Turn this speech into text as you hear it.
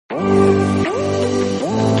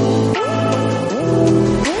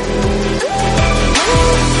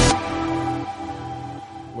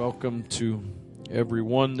welcome to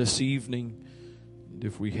everyone this evening. And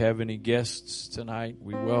if we have any guests tonight,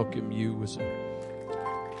 we welcome you as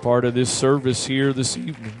a part of this service here this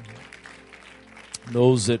evening.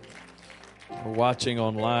 Those that are watching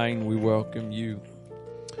online, we welcome you.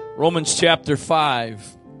 Romans chapter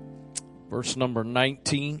 5, verse number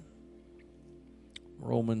 19.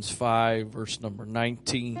 Romans 5, verse number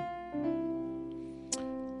 19.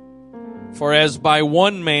 For as by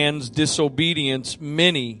one man's disobedience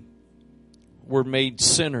many were made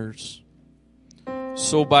sinners,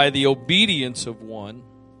 so by the obedience of one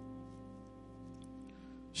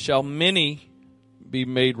shall many be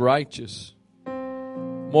made righteous.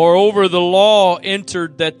 Moreover, the law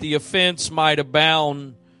entered that the offense might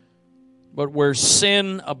abound, but where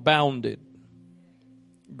sin abounded,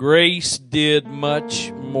 grace did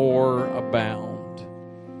much more abound.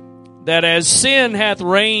 That as sin hath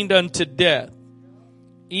reigned unto death,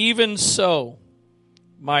 even so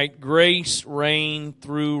might grace reign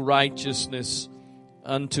through righteousness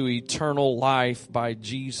unto eternal life by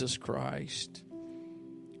Jesus Christ.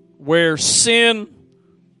 Where sin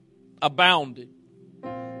abounded,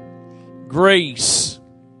 grace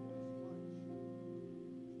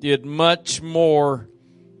did much more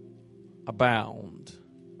abound.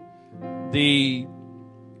 The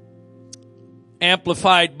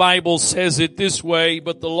Amplified Bible says it this way,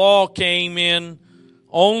 but the law came in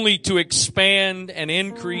only to expand and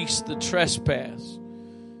increase the trespass,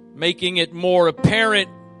 making it more apparent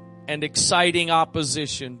and exciting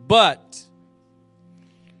opposition. But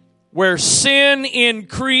where sin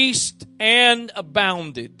increased and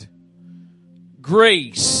abounded,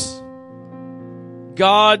 grace,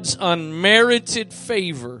 God's unmerited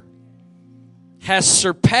favor, has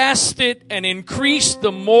surpassed it and increased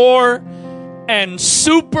the more and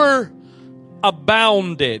super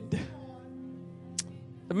abounded.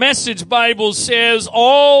 The Message Bible says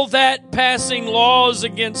all that passing laws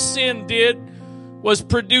against sin did was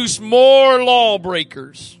produce more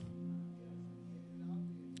lawbreakers.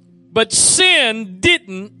 But sin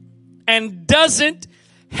didn't and doesn't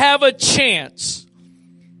have a chance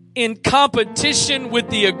in competition with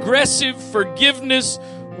the aggressive forgiveness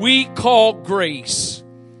we call grace.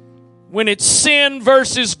 When it's sin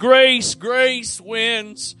versus grace, grace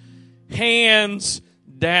wins hands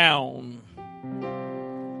down.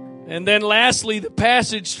 And then lastly, the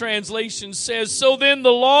Passage translation says, so then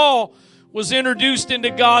the law was introduced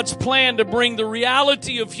into God's plan to bring the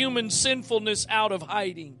reality of human sinfulness out of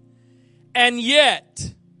hiding. And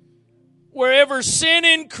yet, wherever sin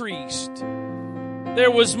increased,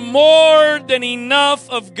 there was more than enough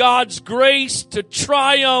of God's grace to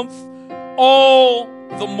triumph all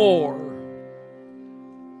the more.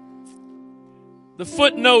 The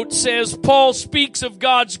footnote says Paul speaks of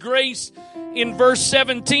God's grace in verse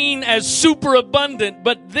 17 as superabundant,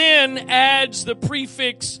 but then adds the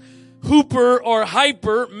prefix hooper or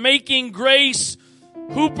hyper, making grace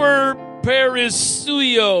hooper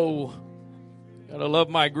perissuio. Gotta love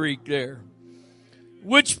my Greek there.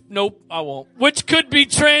 Which could be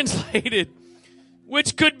translated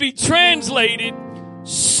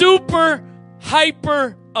super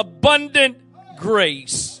hyper abundant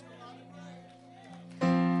grace.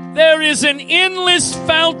 There is an endless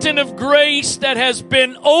fountain of grace that has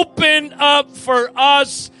been opened up for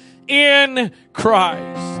us in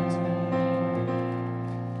Christ.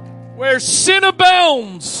 Where sin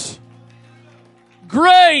abounds,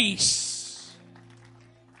 grace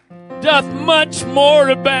doth much more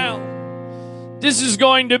abound. This is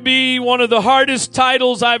going to be one of the hardest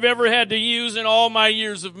titles I've ever had to use in all my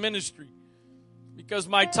years of ministry, because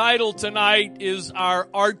my title tonight is Our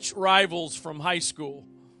Arch Rivals from High School.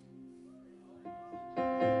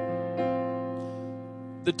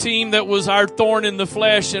 The team that was our thorn in the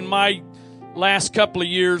flesh in my last couple of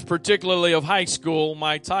years, particularly of high school,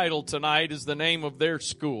 my title tonight is the name of their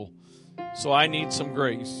school. So I need some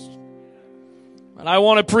grace. And I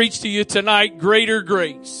want to preach to you tonight, greater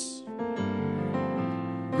grace.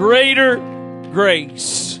 Greater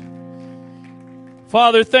grace.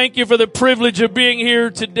 Father, thank you for the privilege of being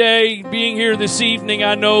here today, being here this evening.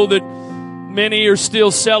 I know that many are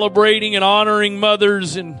still celebrating and honoring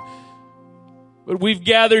mothers, but we've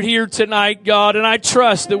gathered here tonight, God, and I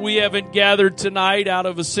trust that we haven't gathered tonight out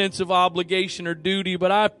of a sense of obligation or duty,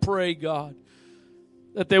 but I pray, God,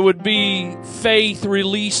 that there would be faith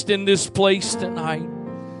released in this place tonight.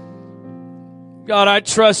 God, I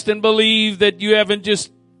trust and believe that you haven't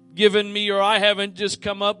just given me, or I haven't just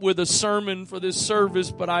come up with a sermon for this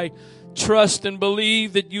service, but I trust and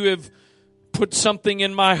believe that you have put something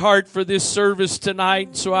in my heart for this service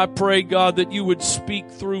tonight. So I pray, God, that you would speak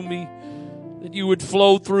through me. that you would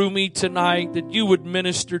flow through me tonight, that you would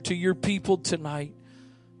minister to your people tonight.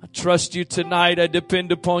 I trust you tonight. I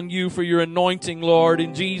depend upon you for your anointing, Lord,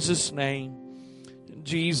 in Jesus' name. In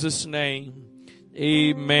Jesus' name.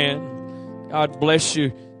 Amen. God bless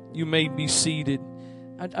you. You may be seated.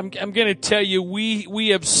 I'm going to tell you, we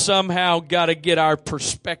have somehow got to get our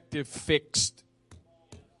perspective fixed.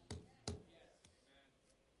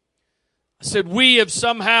 I said, we have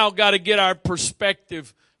somehow got to get our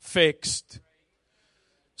perspective fixed.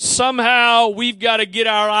 Somehow we've got to get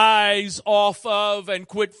our eyes off of and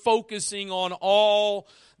quit focusing on all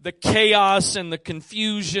the chaos and the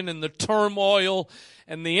confusion and the turmoil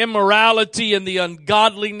and the immorality and the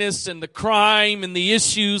ungodliness and the crime and the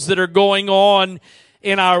issues that are going on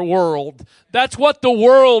in our world. That's what the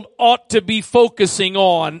world ought to be focusing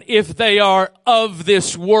on if they are of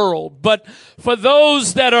this world. But for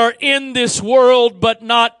those that are in this world but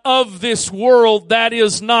not of this world, that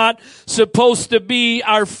is not supposed to be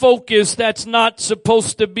our focus. That's not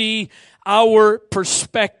supposed to be our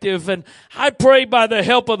perspective. And I pray by the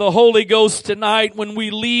help of the Holy Ghost tonight, when we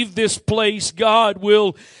leave this place, God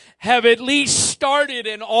will have at least started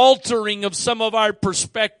an altering of some of our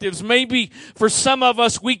perspectives. Maybe for some of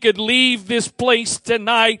us, we could leave this place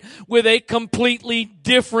tonight with a completely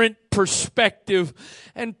different perspective.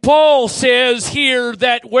 And Paul says here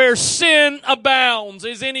that where sin abounds,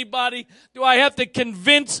 do I have to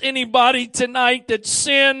convince anybody tonight that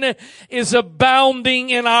sin is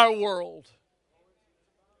abounding in our world?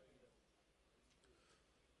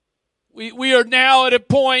 We are now at a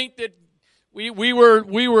point that we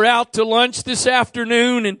were out to lunch this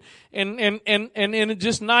afternoon and in a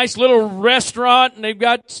just nice little restaurant, and they've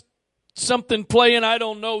got something playing. I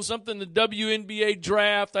don't know, something, the WNBA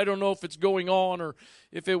draft. I don't know if it's going on or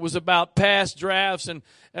if it was about past drafts. And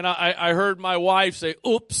I heard my wife say,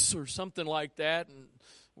 "Oops," or something like that. And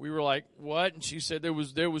we were like, "What?" And she said there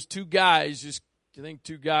was two guys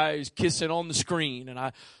kissing on the screen.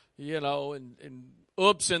 And and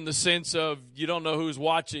oops in the sense of you don't know who's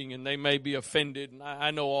watching and they may be offended. And I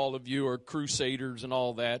know all of you are crusaders and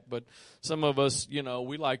all that, but some of us,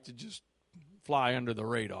 we like to just fly under the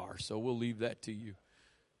radar. So we'll leave that to you.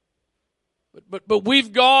 But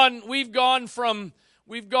we've gone from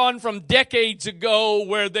decades ago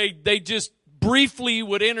where they just briefly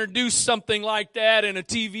would introduce something like that in a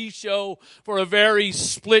TV show for a very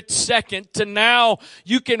split second, to now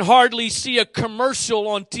you can hardly see a commercial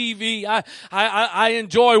on TV. I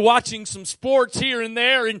enjoy watching some sports here and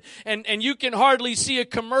there, and you can hardly see a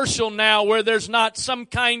commercial now where there's not some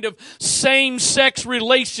kind of same-sex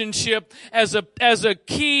relationship as a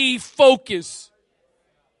key focus.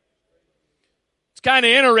 Kind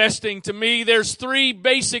of interesting to me. There's three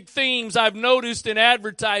basic themes I've noticed in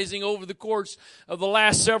advertising over the course of the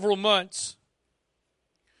last several months.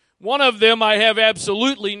 One of them I have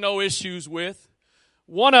absolutely no issues with.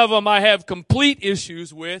 One of them I have complete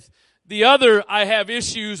issues with. The other I have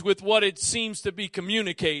issues with what it seems to be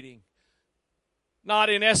communicating,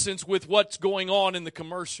 not in essence with what's going on in the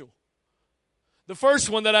commercial. The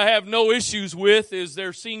first one that I have no issues with is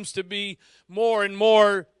there seems to be more and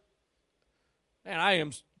more.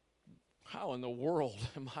 And how in the world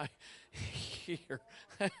am I here?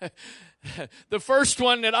 The first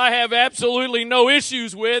one that I have absolutely no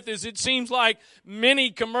issues with is it seems like many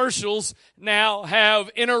commercials now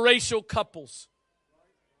have interracial couples.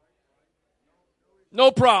 No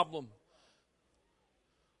problem.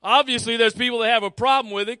 Obviously, there's people that have a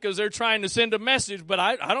problem with it because they're trying to send a message, but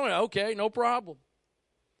I don't know. Okay, no problem.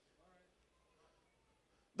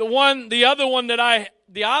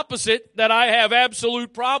 The opposite that I have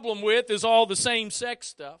absolute problem with is all the same-sex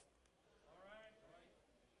stuff.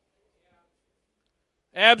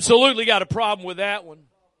 Absolutely got a problem with that one.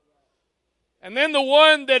 And then the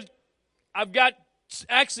one that I've got,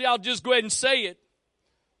 actually I'll just go ahead and say it.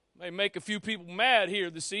 May make a few people mad here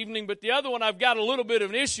this evening, but the other one I've got a little bit of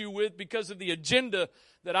an issue with because of the agenda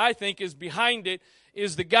that I think is behind it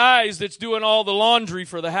is the guys that's doing all the laundry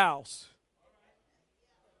for the house.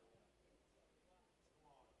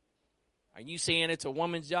 Are you saying it's a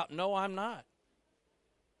woman's job? No, I'm not.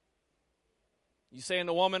 You saying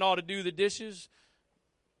the woman ought to do the dishes?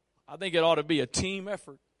 I think it ought to be a team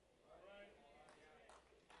effort.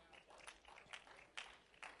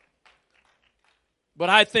 But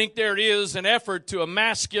I think there is an effort to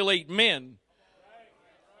emasculate men.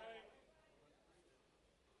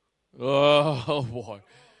 Oh, boy.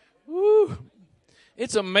 Woo.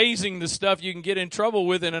 It's amazing the stuff you can get in trouble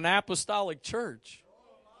with in an apostolic church.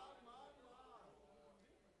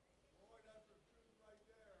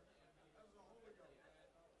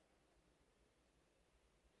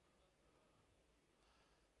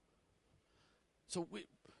 So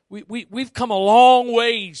we've come a long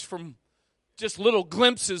ways from just little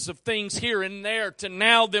glimpses of things here and there to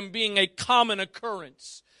now them being a common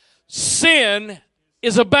occurrence. Sin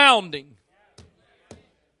is abounding.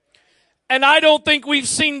 And I don't think we've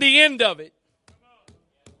seen the end of it.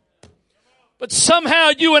 But somehow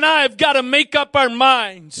you and I have got to make up our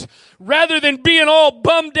minds. Rather than being all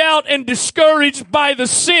bummed out and discouraged by the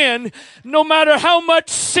sin, no matter how much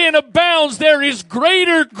sin abounds, there is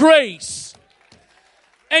greater grace.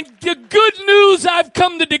 And the good news I've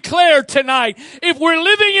come to declare tonight, if we're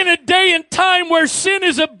living in a day and time where sin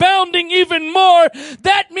is abounding even more,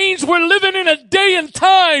 that means we're living in a day and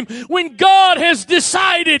time when God has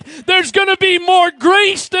decided there's going to be more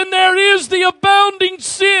grace than there is the abounding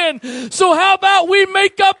sin. So how about we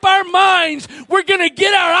make up our minds? We're going to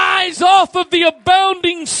get our eyes off of the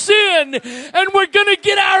abounding sin, and we're going to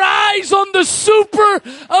get our eyes on the super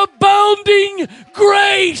abounding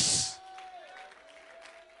grace.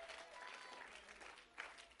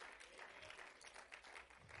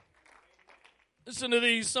 Listen to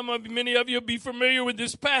these. Many of you will be familiar with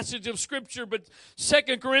this passage of Scripture, but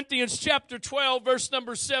 2 Corinthians chapter 12, verse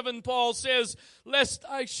number 7, Paul says, "Lest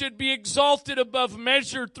I should be exalted above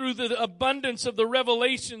measure through the abundance of the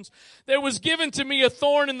revelations, there was given to me a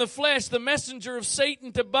thorn in the flesh, the messenger of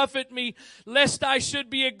Satan to buffet me, lest I should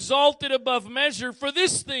be exalted above measure. For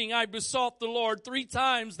this thing I besought the Lord 3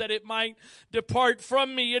 times that it might depart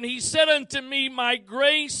from me. And he said unto me, my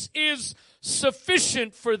grace is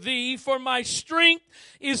sufficient for thee, for my strength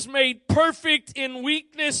is made perfect in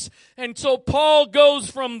weakness." And so Paul goes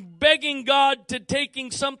from begging God to taking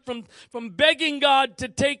from begging God to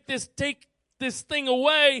take this thing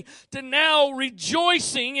away to now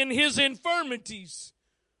rejoicing in his infirmities.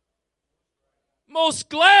 "Most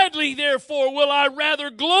gladly, therefore, will I rather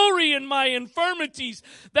glory in my infirmities,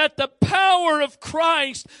 that the power of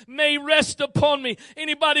Christ may rest upon me."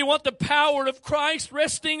 Anybody want the power of Christ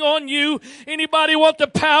resting on you? Anybody want the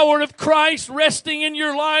power of Christ resting in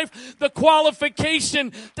your life? The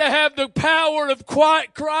qualification to have the power of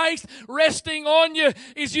Christ resting on you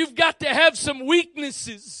is you've got to have some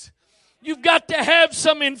weaknesses. You've got to have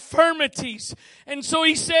some infirmities. And so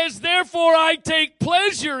he says, "Therefore I take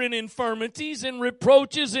pleasure in infirmities, in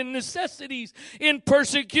reproaches, in necessities, in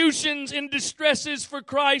persecutions, in distresses for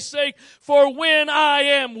Christ's sake. For when I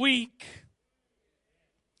am weak,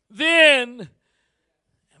 then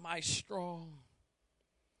am I strong."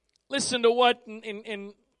 Listen to what,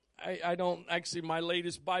 and I don't, actually my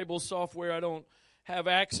latest Bible software, I don't have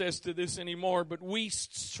access to this anymore, but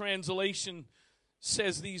Wuest's translation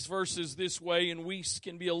says these verses this way, and Wuest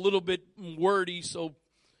can be a little bit wordy, so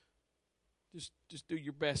just do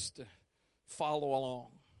your best to follow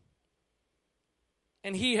along.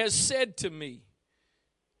 "And he has said to me,"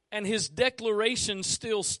 and his declaration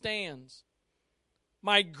still stands,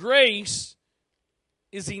 "My grace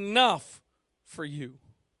is enough for you."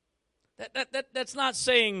 That's not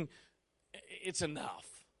saying it's enough.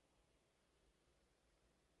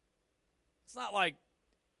 It's not like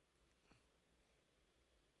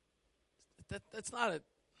That's not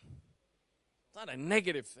a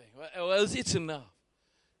negative thing. Well, it's enough.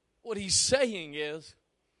 What he's saying is,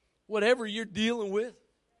 whatever you're dealing with,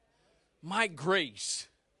 my grace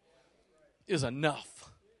is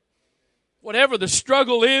enough. Whatever the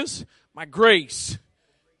struggle is, my grace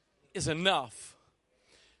is enough.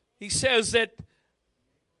 He says that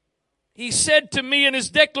he said to me, and his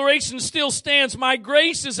declaration still stands, "My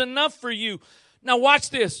grace is enough for you." Now watch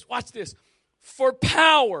this. "For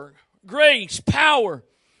power," grace, power,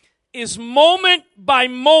 "is moment by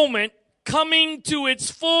moment coming to its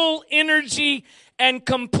full energy and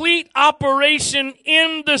complete operation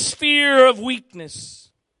in the sphere of weakness."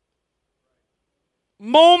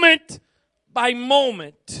 Moment by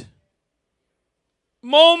moment.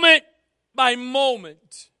 Moment by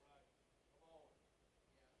moment.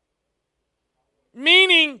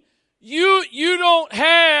 Meaning, you don't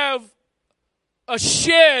have a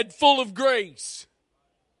shed full of grace.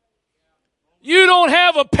 You don't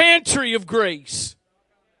have a pantry of grace.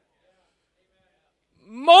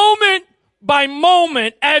 Moment by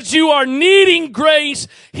moment, as you are needing grace,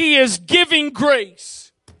 he is giving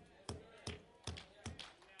grace.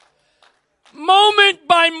 Moment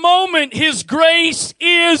by moment, his grace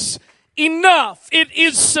is enough. It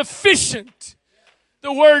is sufficient.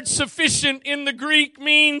 The word sufficient in the Greek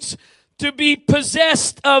means to be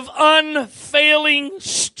possessed of unfailing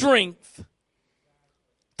strength.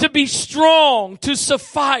 To be strong, to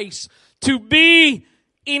suffice, to be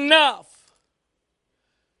enough.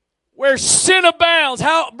 Where sin abounds,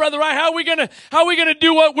 Brother Wright, how are we gonna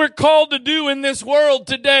do what we're called to do in this world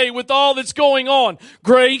today with all that's going on?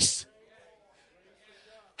 Grace.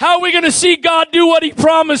 How are we going to see God do what He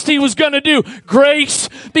promised He was going to do? Grace.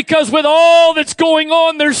 Because with all that's going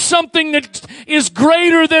on, there's something that is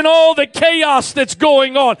greater than all the chaos that's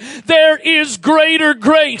going on. There is greater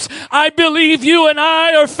grace. I believe you and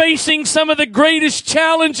I are facing some of the greatest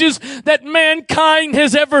challenges that mankind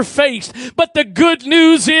has ever faced. But the good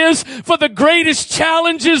news is, for the greatest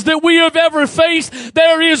challenges that we have ever faced,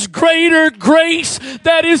 there is greater grace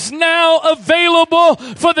that is now available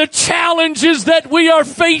for the challenges that we are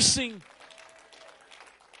facing.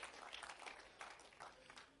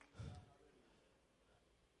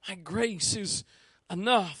 My grace is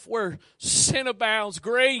enough. Where sin abounds,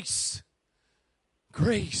 grace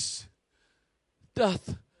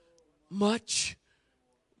doth much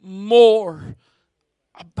more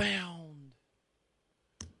abound.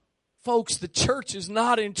 Folks, the church is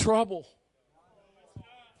not in trouble.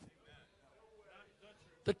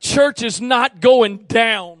 The church is not going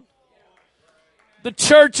down. The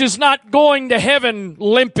church is not going to heaven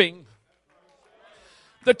limping.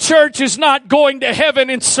 The church is not going to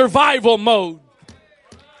heaven in survival mode.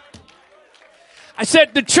 I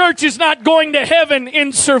said the church is not going to heaven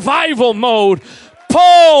in survival mode.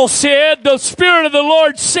 Paul said, the Spirit of the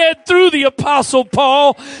Lord said through the Apostle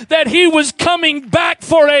Paul that he was coming back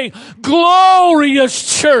for a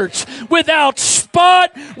glorious church without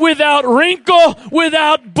spot, without wrinkle,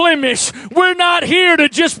 without blemish. We're not here to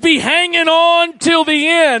just be hanging on till the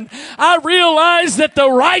end. I realize that the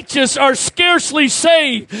righteous are scarcely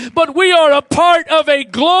saved, but we are a part of a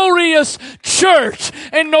glorious church.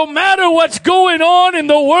 And no matter what's going on in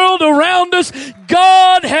the world around us,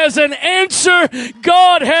 God has an answer.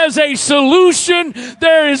 God has a solution.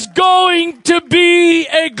 There is going to be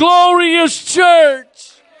a glorious church.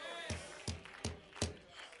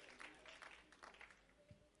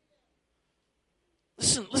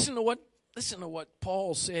 Listen to what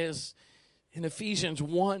Paul says in Ephesians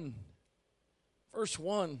 1, verse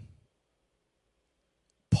 1.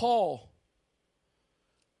 Paul,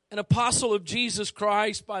 an apostle of Jesus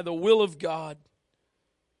Christ by the will of God,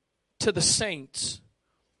 to the saints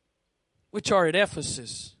which are at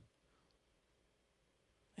Ephesus,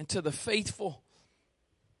 and to the faithful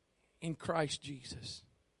in Christ Jesus.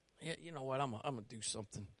 Yeah, you know what? I'm going to do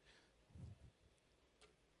something.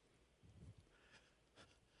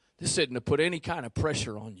 This isn't to put any kind of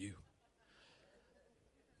pressure on you.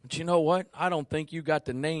 But you know what? I don't think you got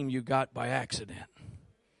the name you got by accident.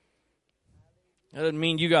 That doesn't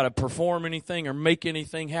mean you got to perform anything or make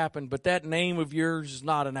anything happen, but that name of yours is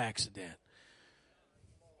not an accident.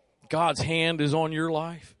 God's hand is on your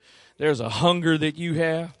life. There's a hunger that you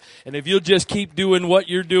have. And if you'll just keep doing what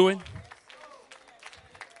you're doing,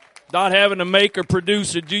 not having to make or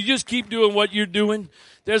produce it, you just keep doing what you're doing,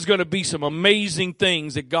 there's going to be some amazing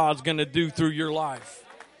things that God's going to do through your life.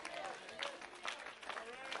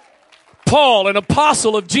 Paul, an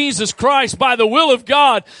apostle of Jesus Christ by the will of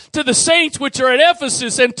God, to the saints which are at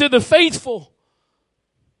Ephesus and to the faithful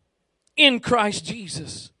in Christ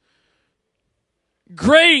Jesus.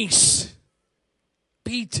 Grace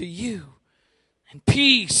be to you and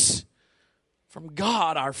peace from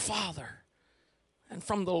God our Father and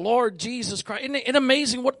from the Lord Jesus Christ. Isn't it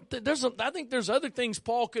amazing? I think there's other things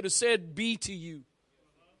Paul could have said, be to you.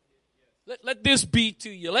 Let this be to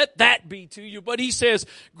you. Let that be to you. But he says,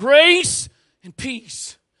 grace and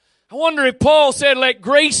peace. I wonder if Paul said, let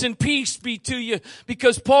grace and peace be to you,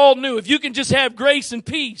 because Paul knew if you can just have grace and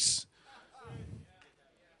peace,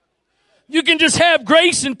 you can just have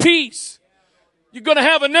grace and peace, you're going to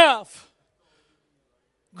have enough.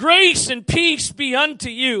 Grace and peace be unto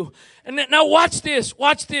you. And then, now watch this.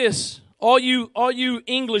 Watch this. All you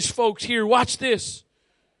English folks here, watch this.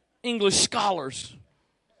 English scholars.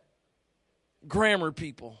 Grammar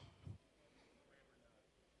people.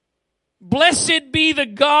 Blessed be the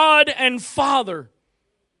God and Father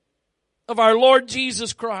of our Lord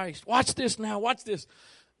Jesus Christ. Watch this now. Watch this.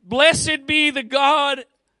 Blessed be the God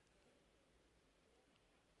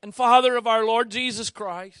and Father of our Lord Jesus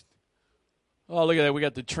Christ. Oh, look at that. We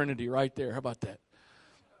got the Trinity right there. How about that?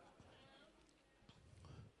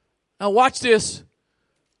 Now watch this.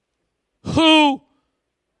 Who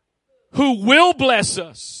will bless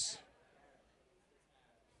us?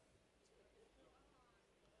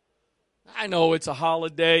 I know it's a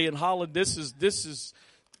holiday, and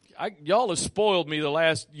y'all have spoiled me the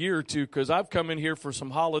last year or two, because I've come in here for some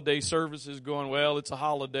holiday services going, well, it's a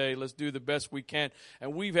holiday, let's do the best we can.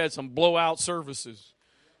 And we've had some blowout services.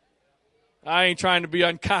 I ain't trying to be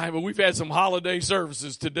unkind, but we've had some holiday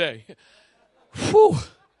services today. Whew.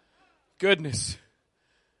 Goodness.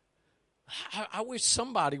 I wish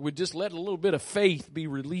somebody would just let a little bit of faith be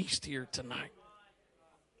released here tonight.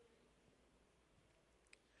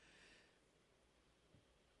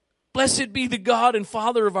 Blessed be the God and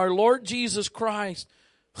Father of our Lord Jesus Christ,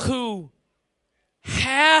 who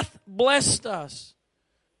hath blessed us.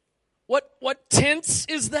 What tense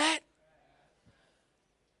is that?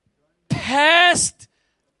 Past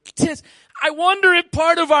tense. I wonder if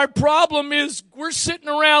part of our problem is we're sitting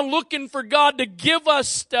around looking for God to give us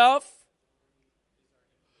stuff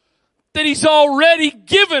that He's already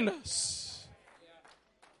given us.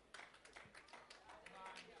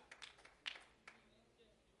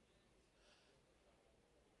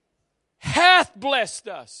 Hath blessed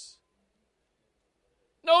us.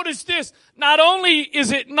 Notice this. Not only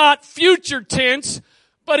is it not future tense,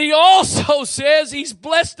 but He also says He's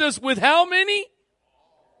blessed us with how many?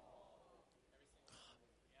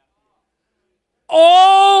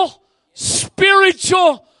 All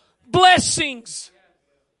spiritual blessings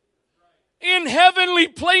in heavenly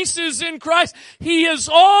places in Christ. He has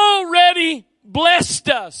already blessed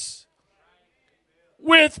us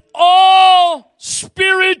with all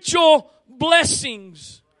spiritual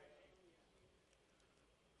blessings.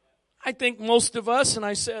 I think most of us, and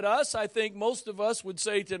I said us, I think most of us would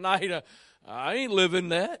say tonight, I ain't living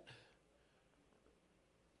that.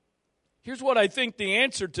 Here's what I think the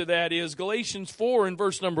answer to that is. Galatians 4 and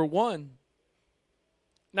verse number 1.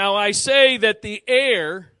 Now I say that the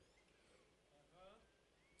heir,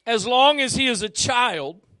 as long as he is a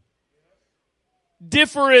child,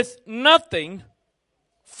 differeth nothing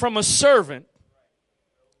from a servant,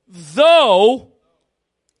 though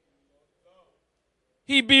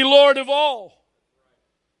he be Lord of all.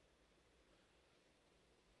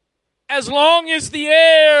 As long as the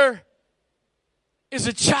heir is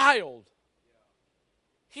a child,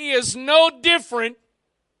 he is no different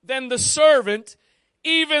than the servant,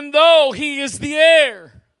 even though he is the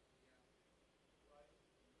heir.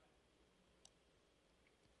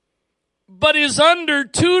 But is under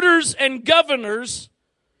tutors and governors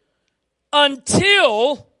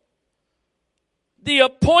until the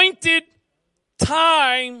appointed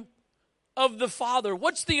time of the Father.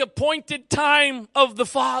 What's the appointed time of the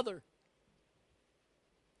Father?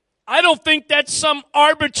 I don't think that's some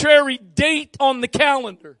arbitrary date on the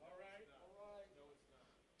calendar.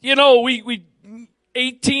 You know,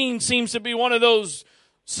 18 seems to be one of those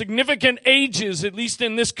significant ages, at least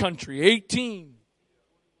in this country. 18.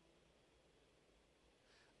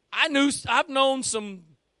 I've known some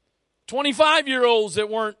 25-year-olds that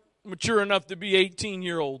weren't mature enough to be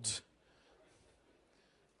 18-year-olds.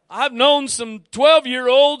 I've known some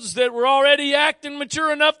 12-year-olds that were already acting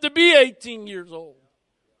mature enough to be 18 years old.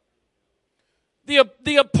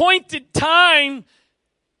 The appointed time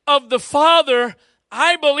of the Father,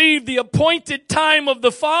 I believe the appointed time of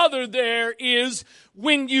the Father there is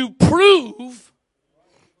when you prove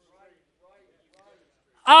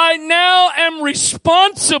I now am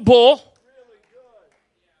responsible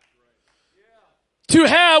to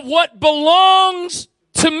have what belongs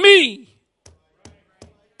to me.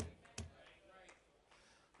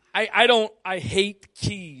 I hate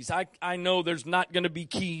keys. I know there's not going to be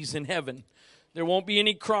keys in heaven. There won't be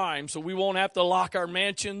any crime, so we won't have to lock our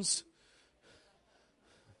mansions.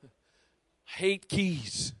 I hate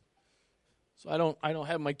keys. So I don't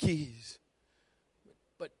have my keys.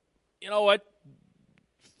 But you know what?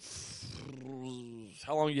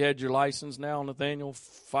 How long you had your license now, Nathaniel?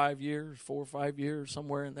 5 years, 4 or 5 years,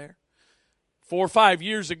 somewhere in there. 4 or 5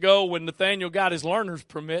 years ago when Nathaniel got his learner's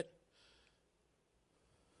permit,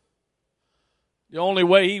 the only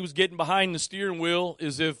way he was getting behind the steering wheel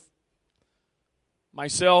is if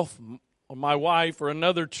myself or my wife or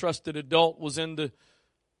another trusted adult was in the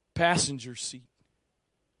passenger seat.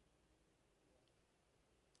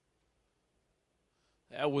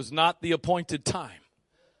 That was not the appointed time.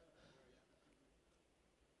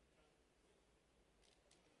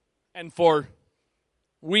 And for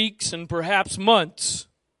weeks and perhaps months,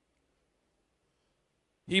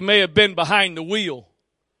 he may have been behind the wheel,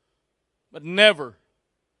 but never.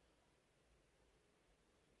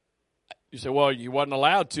 You say, well, you wasn't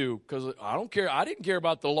allowed to, because I don't care. I didn't care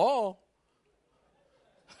about the law.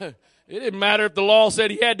 It didn't matter if the law said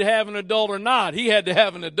he had to have an adult or not. He had to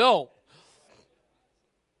have an adult.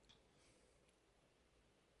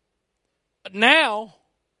 But now,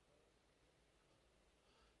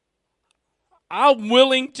 I'm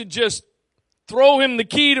willing to just throw him the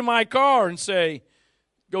key to my car and say,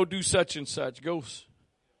 go do such and such. Go.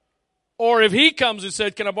 Or if he comes and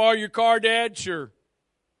says, can I borrow your car, Dad? Sure.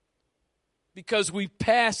 Because we've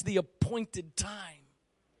passed the appointed time.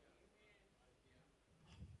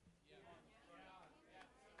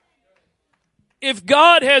 If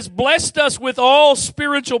God has blessed us with all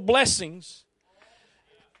spiritual blessings,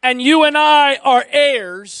 and you and I are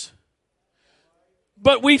heirs,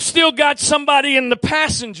 but we've still got somebody in the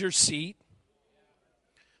passenger seat.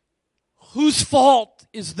 Whose fault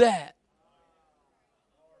is that?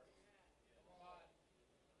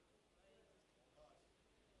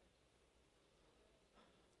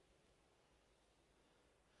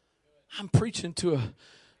 I'm preaching to a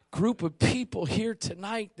group of people here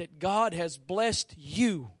tonight that God has blessed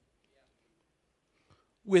you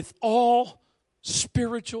with all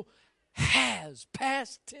spiritual,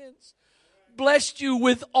 past tense, blessed you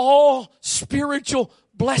with all spiritual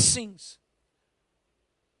blessings.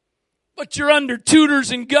 But you're under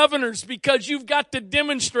tutors and governors because you've got to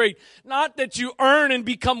demonstrate not that you earn and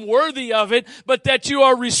become worthy of it, but that you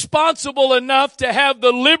are responsible enough to have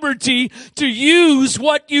the liberty to use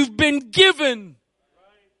what you've been given.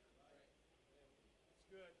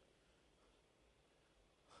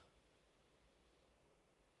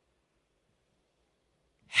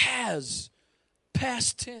 Has,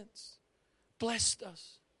 past tense, blessed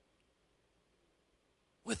us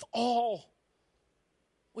with all.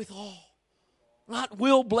 Not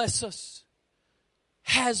will bless us,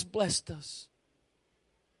 has blessed us.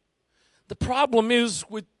 The problem is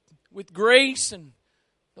with grace and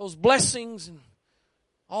those blessings and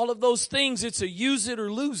all of those things, it's a use it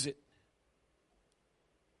or lose it.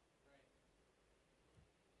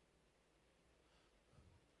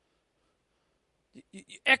 You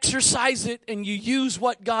exercise it and you use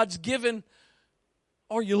what God's given,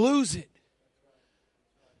 or you lose it.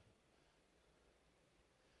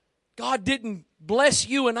 God didn't bless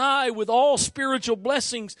you and I with all spiritual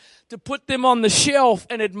blessings to put them on the shelf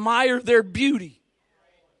and admire their beauty.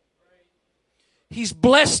 He's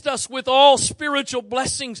blessed us with all spiritual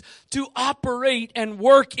blessings to operate and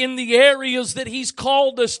work in the areas that He's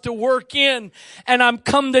called us to work in. And I'm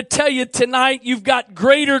come to tell you tonight, you've got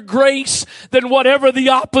greater grace than whatever the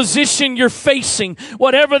opposition you're facing,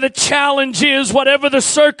 whatever the challenge is, whatever the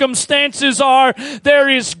circumstances are. There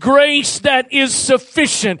is grace that is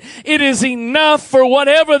sufficient. It is enough for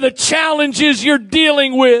whatever the challenge is you're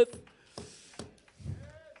dealing with.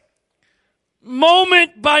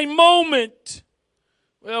 Moment by moment.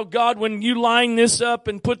 Well, God, when you line this up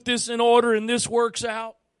and put this in order and this works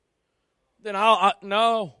out, then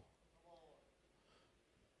no.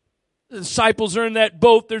 The disciples are in that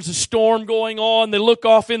boat. There's a storm going on. They look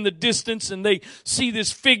off in the distance and they see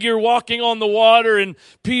this figure walking on the water, and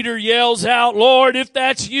Peter yells out, "Lord, if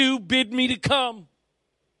that's you, bid me to come."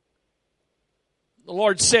 The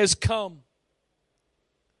Lord says, "Come."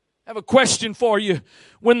 I have a question for you.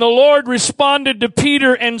 When the Lord responded to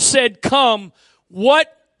Peter and said, "Come,"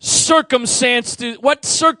 what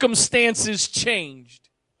circumstances changed?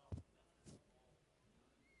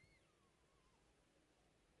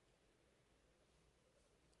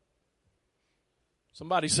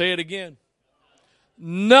 Somebody say it again.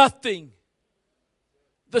 Nothing.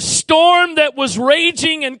 The storm that was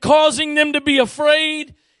raging and causing them to be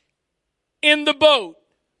afraid in the boat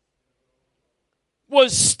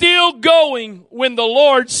was still going when the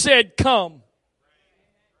Lord said, "Come."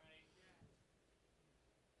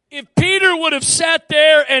 If Peter would have sat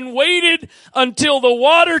there and waited until the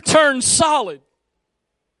water turned solid,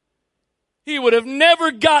 he would have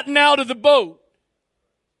never gotten out of the boat.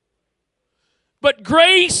 But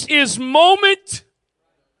grace is moment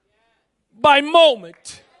by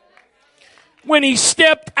moment. When he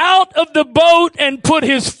stepped out of the boat and put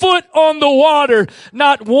his foot on the water,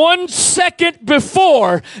 not 1 second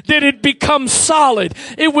before did it become solid.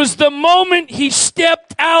 It was the moment he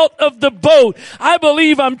stepped out of the boat. I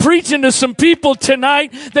believe I'm preaching to some people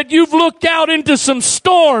tonight that you've looked out into some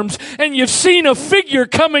storms and you've seen a figure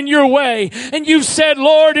coming your way and you've said,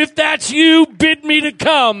 "Lord, if that's you, bid me to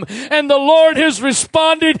come." And the Lord has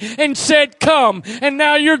responded and said, "Come." And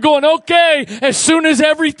now you're going, "Okay, as soon as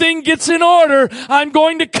everything gets in order, I'm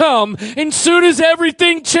going to come. And soon as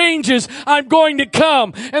everything changes, I'm going to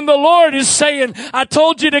come." And the Lord is saying, "I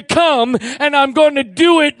told you to come, and I'm going to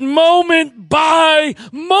do it moment by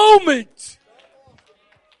moment."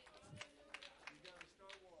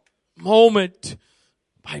 Moment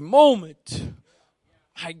by moment.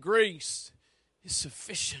 My grace is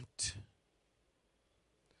sufficient.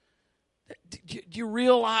 Do you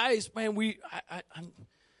realize, man,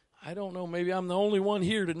 I don't know, maybe I'm the only one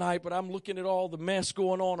here tonight, but I'm looking at all the mess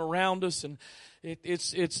going on around us, and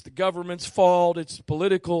it's the government's fault, it's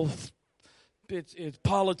political, it's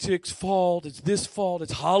politics' fault, it's this fault,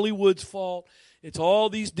 it's Hollywood's fault, it's all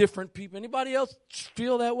these different people. Anybody else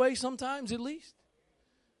feel that way sometimes, at least?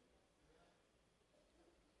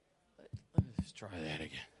 Let's try that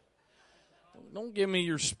again. Don't give me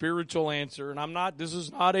your spiritual answer, and this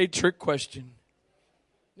is not a trick question.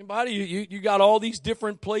 Anybody? You got all these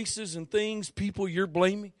different places and things, people you're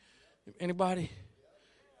blaming. Anybody?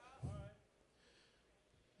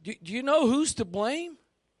 Do you know who's to blame?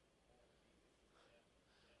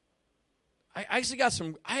 I actually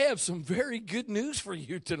I have some very good news for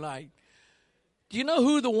you tonight. Do you know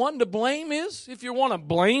who the one to blame is? If you want to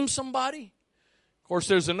blame somebody. Of course,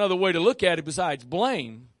 there's another way to look at it besides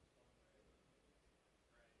blame.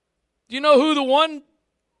 Do you know who the one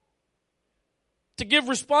to give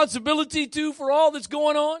responsibility to for all that's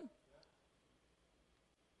going on?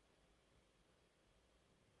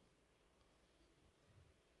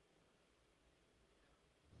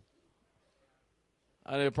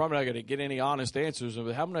 I'm probably not going to get any honest answers.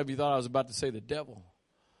 How many of you thought I was about to say the devil?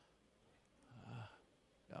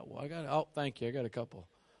 Thank you. I got a couple.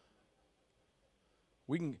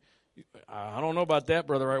 I don't know about that,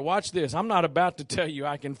 brother. Right, watch this. I'm not about to tell you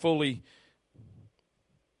I can fully.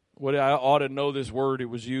 What I ought to know this word. It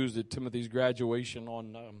was used at Timothy's graduation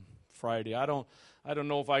on Friday. I don't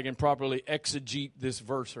know if I can properly exegete this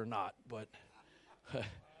verse or not, but.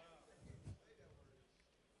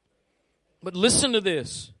 But listen to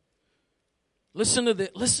this. Listen to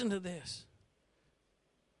this.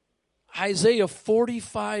 Isaiah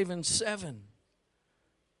 45:7.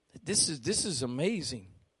 This is amazing.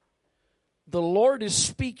 The Lord is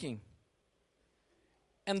speaking.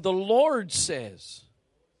 And the Lord says,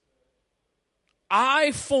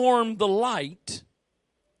 I form the light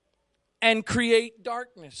and create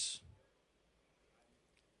darkness.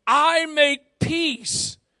 I make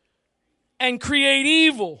peace and create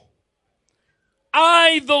evil.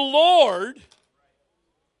 I, the Lord,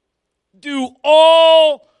 do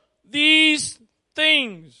all these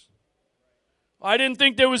things. I didn't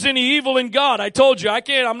think there was any evil in God. I told you,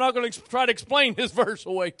 I'm not going to try to explain this verse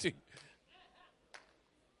away to you.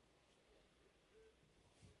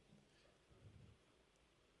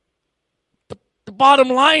 The bottom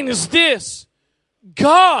line is this.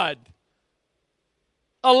 God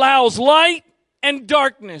allows light and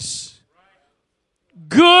darkness,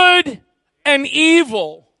 good and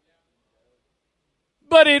evil,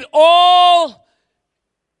 but it all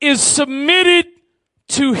is submitted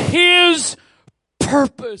to His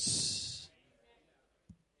purpose.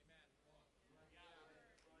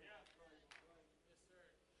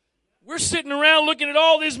 We're sitting around looking at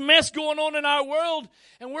all this mess going on in our world,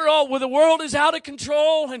 and the world is out of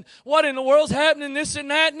control, and what in the world's happening, this and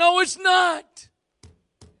that. No, it's not.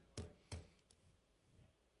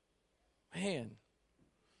 Man.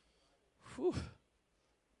 Whew.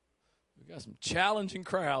 We got some challenging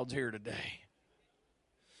crowds here today.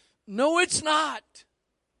 No, it's not.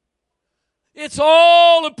 It's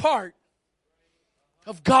all a part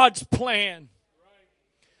of God's plan.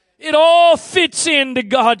 It all fits into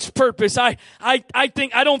God's purpose. I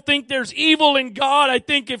don't think there's evil in God. I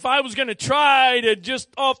think if I was going to try to just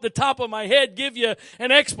off the top of my head give you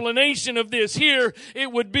an explanation of this here,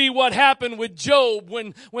 it would be what happened with Job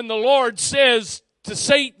when the Lord says to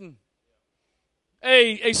Satan,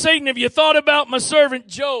 Hey, Satan, have you thought about my servant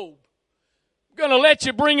Job? I'm going to let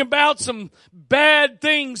you bring about some bad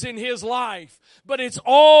things in his life, but it's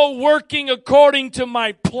all working according to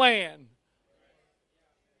my plan.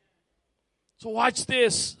 So watch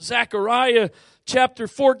this, Zechariah chapter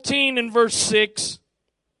 14 and verse 6.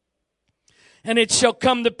 And it shall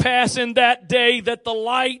come to pass in that day that the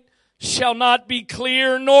light shall not be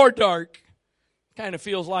clear nor dark. Kind of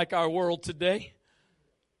feels like our world today.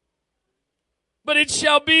 But it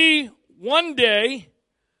shall be one day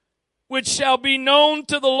which shall be known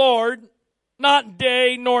to the Lord, not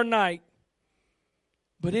day nor night.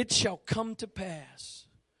 But it shall come to pass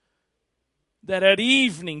that at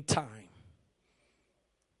evening time,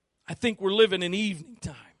 I think we're living in evening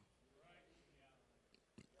time.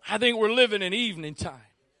 I think we're living in evening time.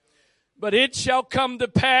 But it shall come to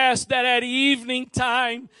pass that at evening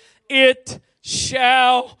time it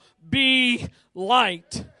shall be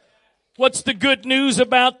light. What's the good news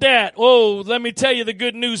about that? Oh, let me tell you the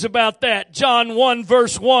good news about that. John 1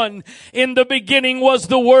 verse 1. In the beginning was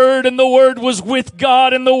the Word, and the Word was with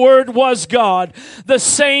God, and the Word was God. The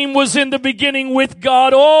same was in the beginning with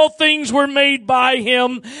God. All things were made by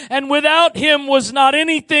Him, and without Him was not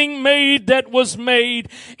anything made that was made.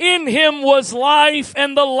 In Him was life,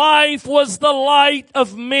 and the life was the light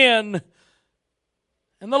of men.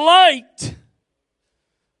 And the light.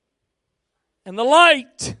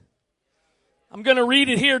 I'm going to read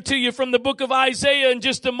it here to you from the book of Isaiah in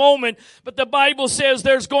just a moment, but the Bible says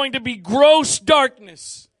there's going to be gross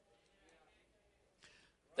darkness.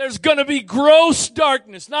 There's going to be gross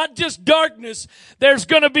darkness. Not just darkness. There's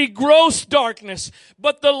going to be gross darkness.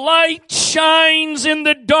 But the light shines in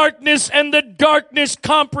the darkness, and the darkness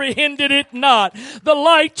comprehended it not. The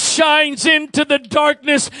light shines into the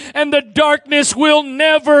darkness, and the darkness will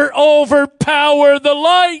never overpower the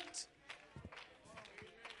light.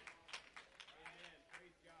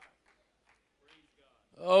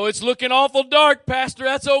 Oh, it's looking awful dark, Pastor.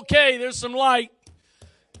 That's okay. There's some light.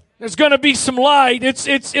 There's going to be some light.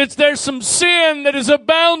 There's some sin that is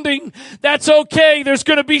abounding. That's okay. There's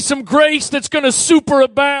going to be some grace that's going to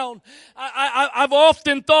superabound. I've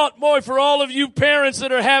often thought, boy, for all of you parents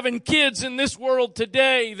that are having kids in this world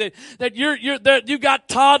today, that you got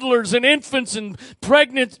toddlers and infants and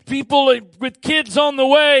pregnant people with kids on the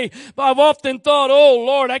way. I've often thought, oh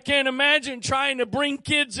Lord, I can't imagine trying to bring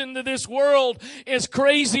kids into this world as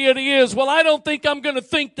crazy as it is. Well, I don't think I'm going to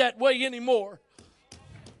think that way anymore.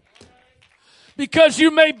 Because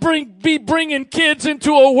you may be bringing kids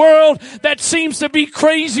into a world that seems to be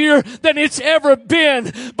crazier than it's ever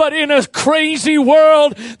been. But in a crazy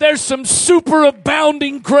world, there's some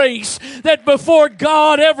superabounding grace that before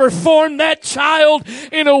God ever formed that child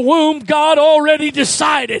in a womb, God already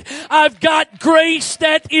decided, I've got grace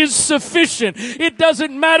that is sufficient. It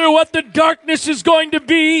doesn't matter what the darkness is going to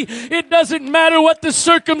be. It doesn't matter what the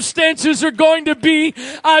circumstances are going to be.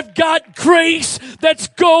 I've got grace that's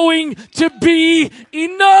going to be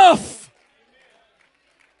enough.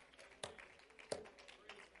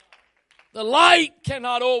 The light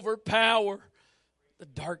cannot overpower the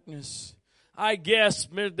darkness. I guess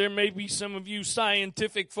there may be some of you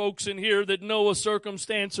scientific folks in here that know a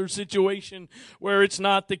circumstance or situation where it's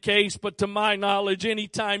not the case, but to my knowledge,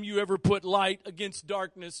 anytime you ever put light against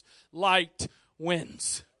darkness, light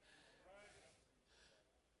wins.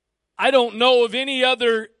 I don't know of any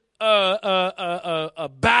other a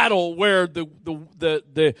battle where the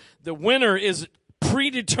winner is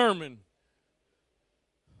predetermined.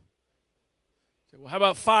 Well, how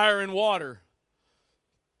about fire and water?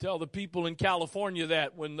 Tell the people in California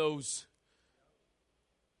that when those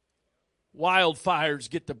wildfires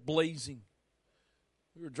get to blazing.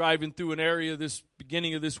 We were driving through an area this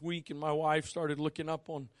beginning of this week, and my wife started looking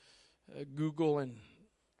up on Google, and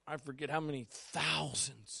I forget how many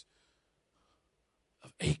thousands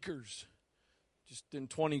of acres just in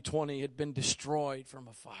 2020 had been destroyed from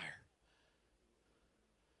a fire.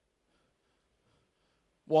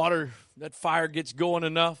 Water, that fire gets going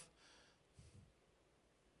enough,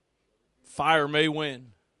 fire may win.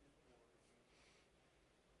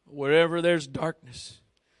 Wherever there's darkness,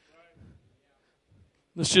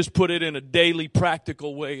 let's just put it in a daily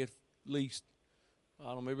practical way at least. I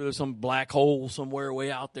don't know, maybe there's some black hole somewhere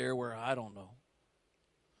way out there where I don't know.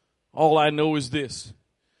 All I know is this.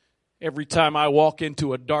 Every time I walk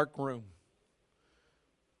into a dark room,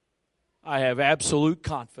 I have absolute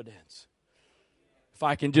confidence. If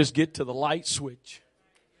I can just get to the light switch,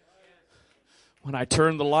 when I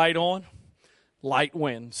turn the light on, light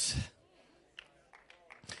wins.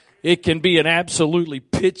 It can be an absolutely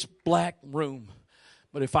pitch black room,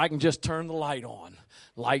 but if I can just turn the light on,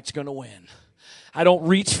 light's going to win. I don't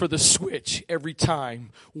reach for the switch every time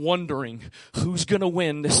wondering who's going to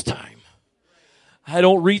win this time. I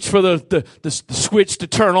don't reach for the switch to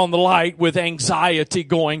turn on the light with anxiety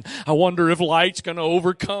going, I wonder if light's going to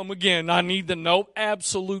overcome again. I need to know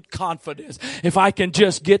absolute confidence. If I can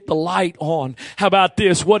just get the light on. How about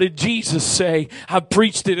this? What did Jesus say? I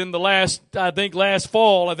preached it in the last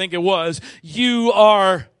fall, I think it was. You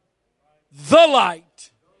are the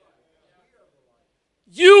light.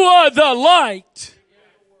 You are the light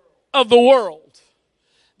of the world.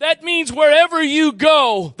 That means wherever you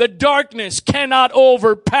go, the darkness cannot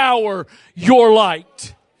overpower your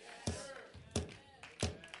light.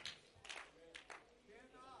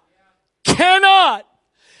 Cannot.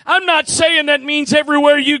 I'm not saying that means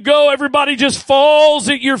everywhere you go, everybody just falls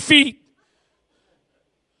at your feet.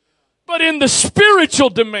 But in the spiritual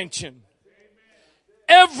dimension,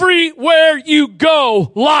 everywhere you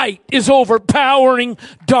go, light is overpowering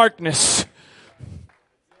darkness.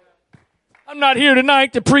 I'm not here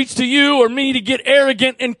tonight to preach to you or me to get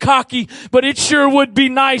arrogant and cocky, but it sure would be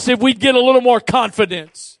nice if we'd get a little more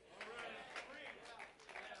confidence.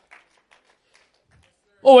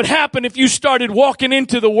 What would happen if you started walking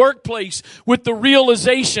into the workplace with the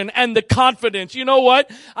realization and the confidence? You know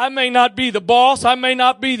what? I may not be the boss, I may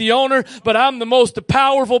not be the owner, but I'm the most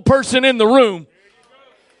powerful person in the room.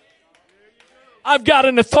 I've got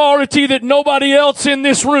an authority that nobody else in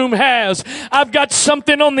this room has. I've got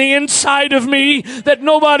something on the inside of me that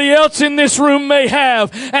nobody else in this room may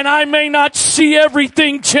have. And I may not see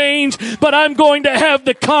everything change, but I'm going to have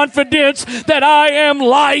the confidence that I am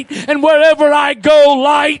light. And wherever I go,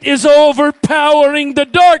 light is overpowering the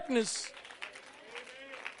darkness.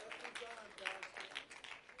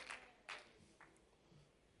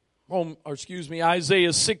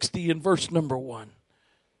 Isaiah 60 and verse number 1.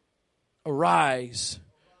 Arise,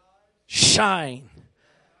 shine,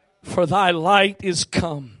 for thy light is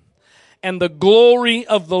come, and the glory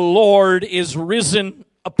of the Lord is risen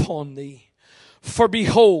upon thee. For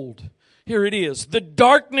behold, here it is, the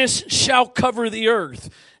darkness shall cover the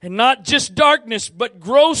earth, and not just darkness, but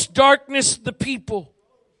gross darkness the people.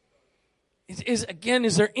 Is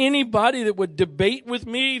there anybody that would debate with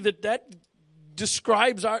me that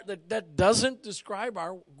describes that doesn't describe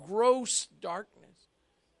our gross darkness?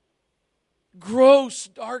 Gross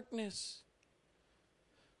darkness.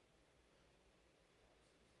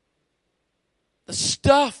 The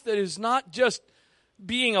stuff that is not just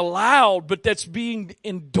being allowed, but that's being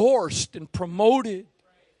endorsed and promoted.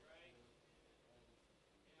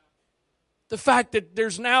 The fact that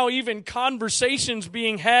there's now even conversations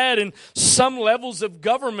being had in some levels of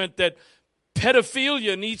government that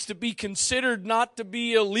pedophilia needs to be considered not to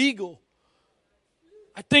be illegal.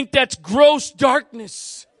 I think that's gross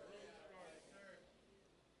darkness.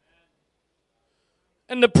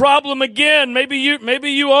 And the problem again, maybe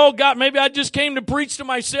I just came to preach to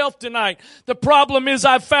myself tonight. The problem is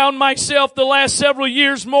I found myself the last several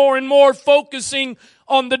years more and more focusing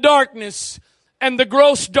on the darkness and the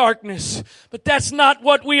gross darkness. But that's not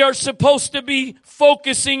what we are supposed to be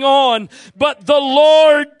focusing on. But the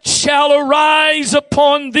Lord shall arise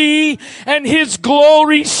upon thee, and his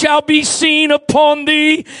glory shall be seen upon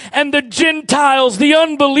thee, and the Gentiles, the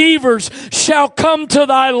unbelievers, shall come to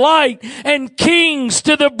thy light, and kings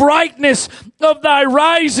to the brightness of thy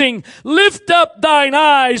rising. Lift up thine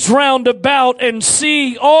eyes round about and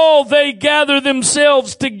see, all they gather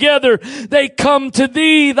themselves together. They come to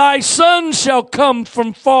thee. Thy sons shall come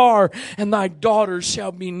from far, and thy daughters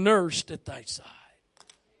shall be nursed at thy side.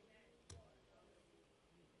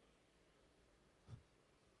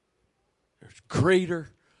 There's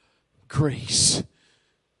greater grace.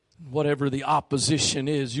 Whatever the opposition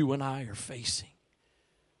is you and I are facing.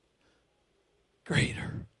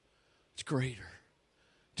 Greater. It's greater.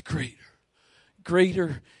 It's greater.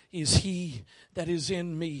 Greater is he that is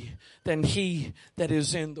in me than he that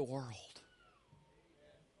is in the world.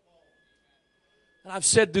 And I've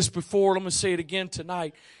said this before, I'm going to say it again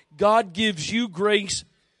tonight. God gives you grace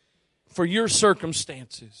for your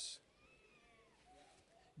circumstances.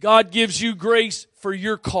 God gives you grace for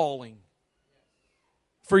your calling,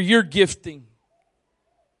 for your gifting.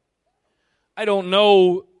 I don't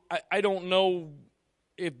know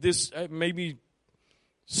if this, maybe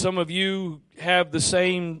some of you have the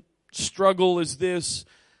same struggle as this.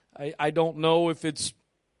 I don't know if it's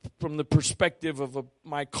from the perspective of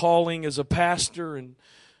my calling as a pastor and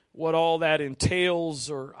what all that entails,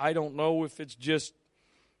 or I don't know if it's just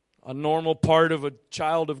a normal part of a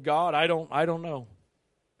child of God. I don't know.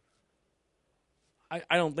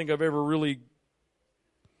 I don't think I've ever really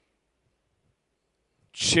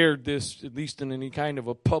shared this, at least in any kind of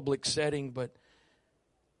a public setting, but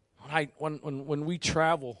when we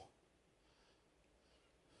travel,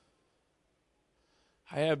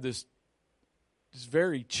 I have this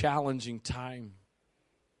very challenging time,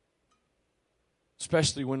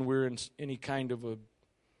 especially when we're in any kind of a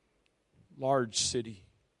large city.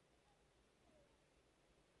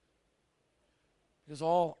 Because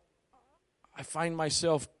all I find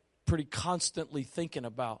myself pretty constantly thinking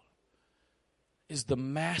about is the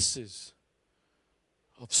masses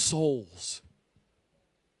of souls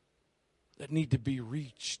that need to be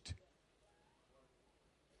reached.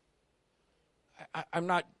 I'm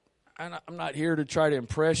not here to try to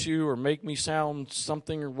impress you or make me sound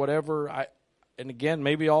something or whatever. And again,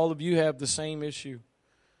 maybe all of you have the same issue.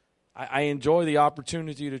 I enjoy the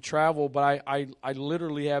opportunity to travel, but I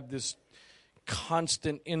literally have this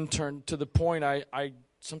constant intern to the point I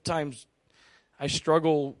sometimes I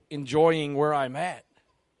struggle enjoying where I'm at.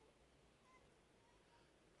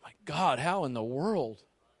 My God, how in the world?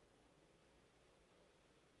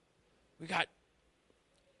 We got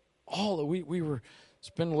we were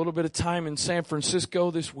spending a little bit of time in San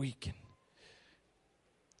Francisco this week. And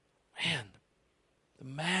man, the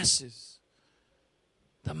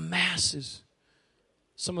masses.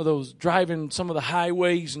 Some of those driving some of the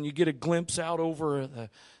highways and you get a glimpse out over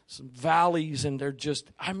some valleys and they're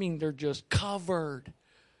just covered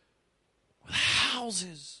with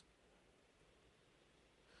houses.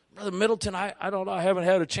 Brother Middleton, I don't know. I haven't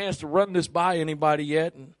had a chance to run this by anybody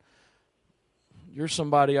yet. And you're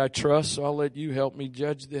somebody I trust, so I'll let you help me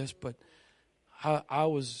judge this. But I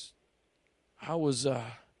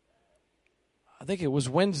think it was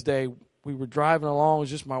Wednesday. We were driving along. It was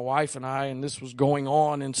just my wife and I, and this was going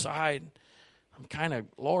on inside. I'm kind of,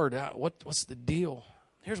 Lord, what's the deal?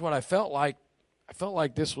 Here's what I felt like. I felt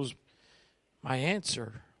like this was my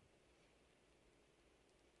answer.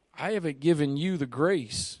 I haven't given you the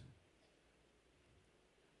grace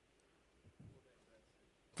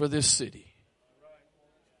for this city.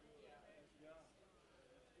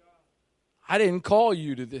 I didn't call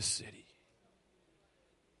you to this city.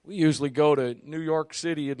 We usually go to New York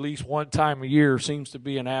City at least one time a year. Seems to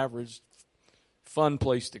be an average fun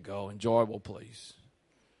place to go, enjoyable place.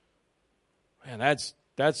 And that's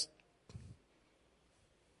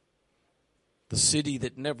the city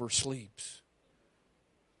that never sleeps.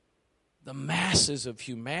 The masses of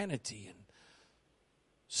humanity and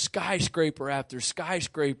skyscraper after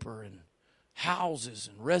skyscraper and houses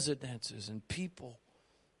and residences and people.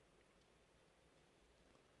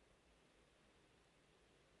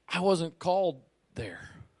 I wasn't called there.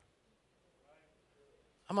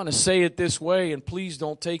 I'm going to say it this way, and please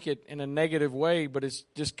don't take it in a negative way, but it's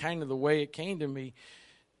just kind of the way it came to me.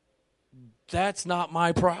 That's not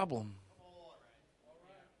my problem.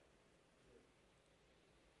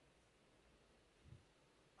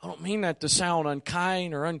 I don't mean that to sound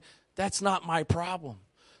unkind that's not my problem.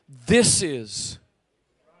 This is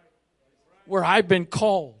where I've been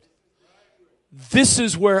called. This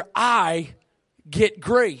is where I get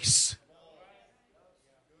grace.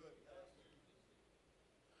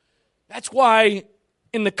 That's why,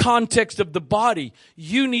 in the context of the body,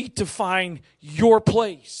 you need to find your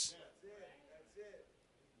place.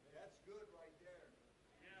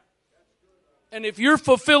 And if you're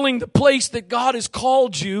fulfilling the place that God has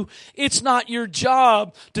called you, it's not your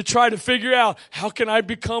job to try to figure out, how can I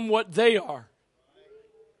become what they are?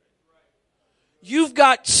 You've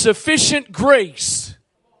got sufficient grace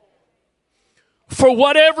for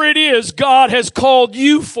whatever it is God has called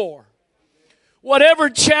you for. Whatever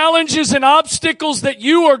challenges and obstacles that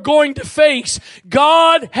you are going to face,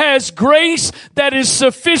 God has grace that is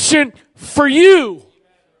sufficient for you.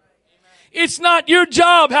 It's not your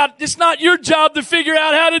job. It's not your job to figure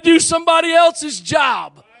out how to do somebody else's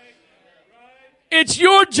job. It's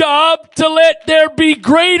your job to let there be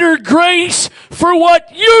greater grace for what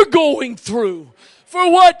you're going through, for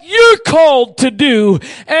what you're called to do.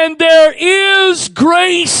 And there is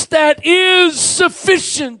grace that is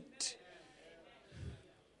sufficient.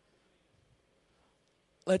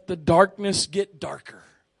 Let the darkness get darker.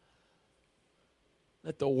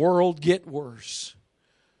 Let the world get worse.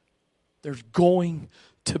 There's going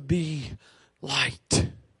to be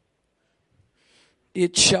light.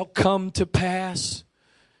 It shall come to pass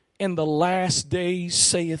in the last days,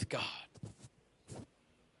 saith God.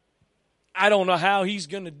 I don't know how He's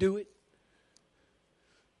going to do it.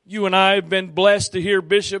 You and I have been blessed to hear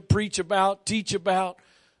Bishop preach about, teach about,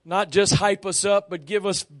 not just hype us up, but give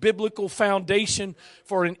us biblical foundation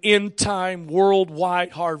for an end-time worldwide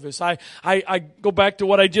harvest. I go back to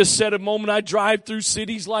what I just said a moment. I drive through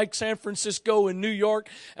cities like San Francisco and New York,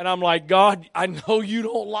 and I'm like, God, I know you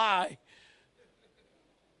don't lie,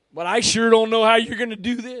 but I sure don't know how you're going to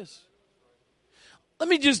do this. Let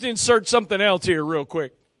me just insert something else here real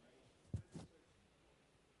quick.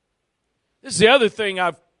 This is the other thing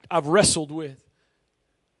I've wrestled with.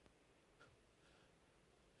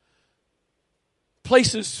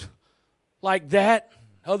 Places like that,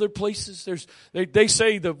 other places, they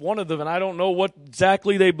say that one of them, and I don't know what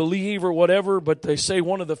exactly they believe or whatever, but they say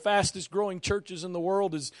one of the fastest growing churches in the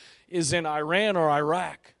world is in Iran or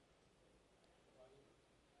Iraq.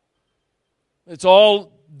 It's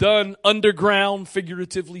all done underground,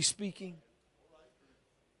 figuratively speaking.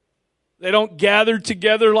 They don't gather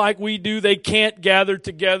together like we do. They can't gather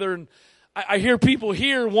together. And I hear people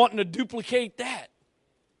here wanting to duplicate that.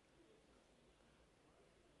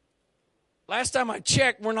 Last time I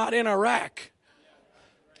checked, we're not in Iraq.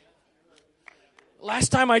 Last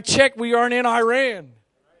time I checked, we aren't in Iran.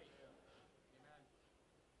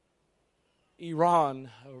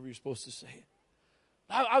 Iran, however you're supposed to say it.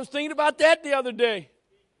 I was thinking about that the other day.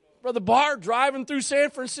 Brother Barr driving through San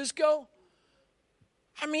Francisco.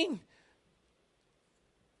 I mean,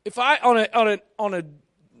 if I on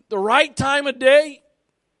the right time of day,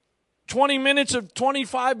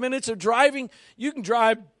 25 minutes of driving, you can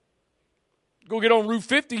drive. Go get on Route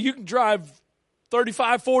 50, you can drive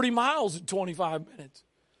 35, 40 miles in 25 minutes.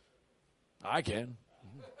 I can.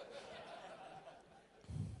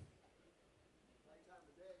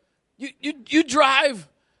 You drive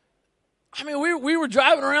I mean, we were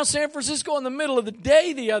driving around San Francisco in the middle of the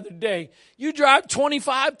day the other day. You drive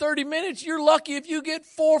 25, 30 minutes, you're lucky if you get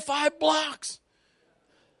 4 or 5 blocks.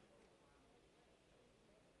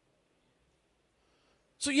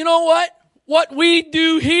 So you know what? What we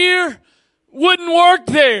do here wouldn't work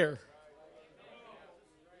there.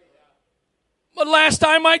 But last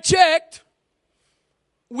time I checked,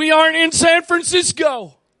 we aren't in San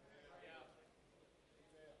Francisco.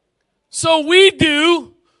 So we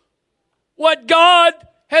do what God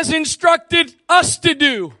has instructed us to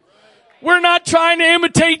do. We're not trying to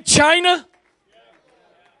imitate China.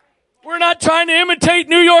 We're not trying to imitate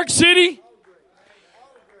New York City.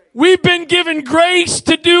 We've been given grace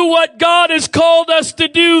to do what God has called us to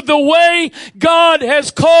do the way God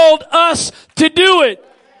has called us to do it.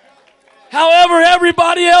 However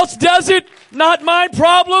everybody else does it, not my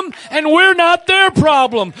problem, and we're not their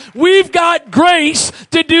problem. We've got grace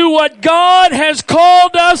to do what God has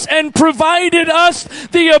called us and provided us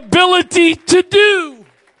the ability to do.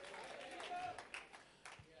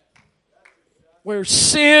 Where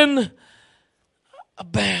sin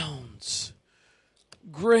abounds,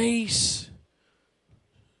 grace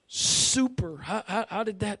super. How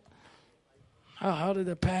did that? How did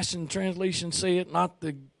the Passion Translation say it? Not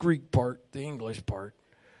the Greek part, the English part.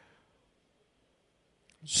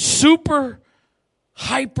 Super,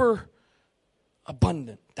 hyper,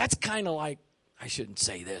 abundant. That's kind of like, I shouldn't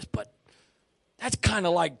say this, but that's kind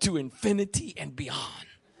of like to infinity and beyond.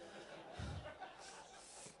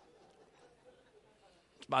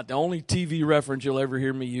 It's about the only TV reference you'll ever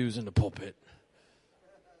hear me use in the pulpit.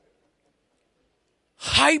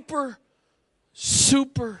 Hyper,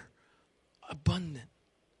 super, abundant.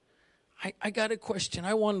 I got a question.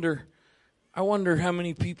 I wonder how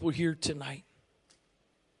many people here tonight,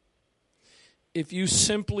 if you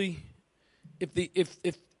simply,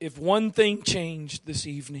 if one thing changed this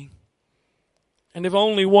evening, and if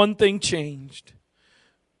only one thing changed,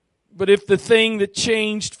 but if the thing that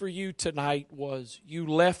changed for you tonight was you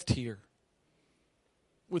left here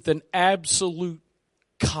with an absolute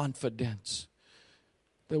confidence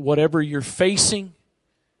that whatever you're facing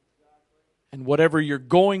and whatever you're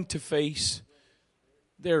going to face,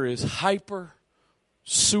 there is hyper,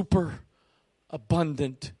 super,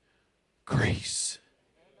 abundant grace.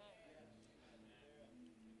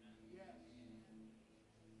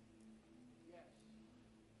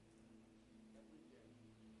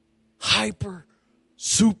 Hyper,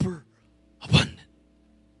 super, abundant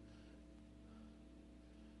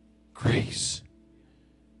grace.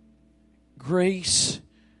 Grace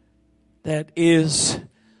that is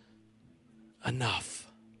enough.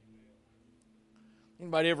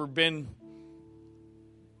 Anybody ever been?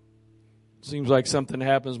 Seems like something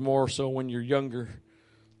happens more so when you're younger,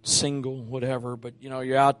 single, whatever. But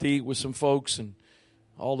you're out to eat with some folks, and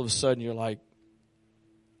all of a sudden you're like,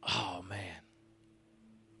 "Oh man,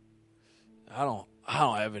 I don't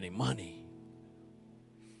have any money."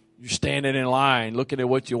 You're standing in line, looking at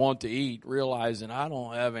what you want to eat, realizing I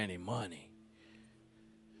don't have any money.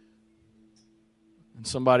 And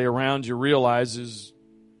somebody around you realizes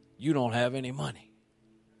you don't have any money.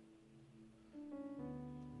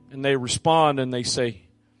 And they respond and they say,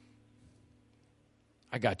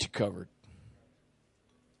 "I got you covered."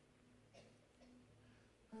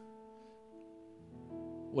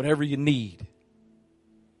 Whatever you need,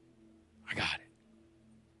 I got it.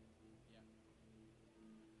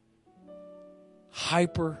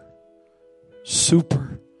 Hyper,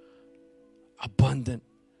 super, abundant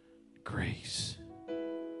grace.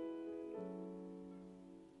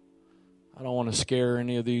 I don't want to scare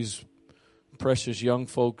any of these precious young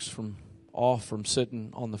folks from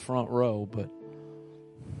sitting on the front row, but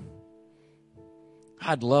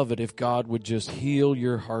I'd love it if God would just heal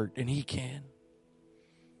your heart, and He can.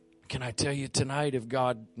 Can I tell you tonight, if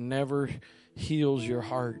God never heals your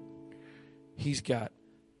heart, He's got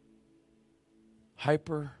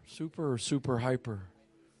hyper, super, or super hyper?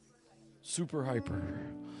 Super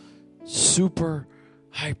hyper. Super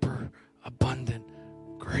hyper abundant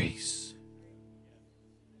grace.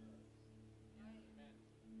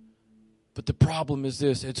 But the problem is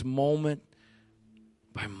this, it's moment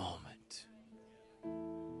by moment.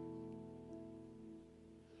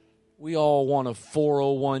 We all want a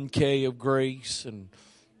 401k of grace and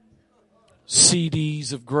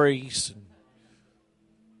CDs of grace and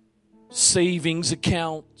savings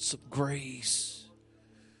accounts of grace.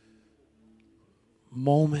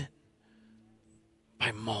 Moment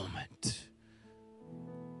by moment.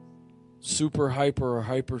 Super hyper or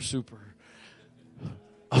hyper super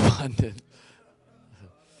abundant.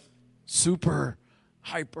 Super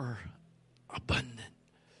hyper abundant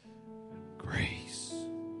grace.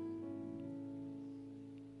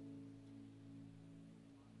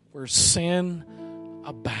 where sin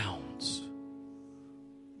abounds,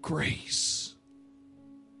 grace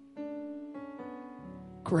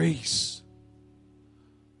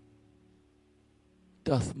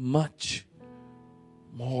doth much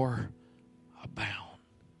more abound.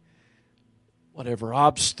 Whatever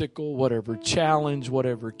obstacle, whatever challenge,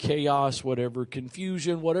 whatever chaos, whatever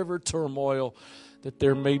confusion, whatever turmoil that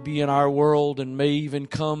there may be in our world and may even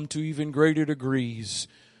come to even greater degrees,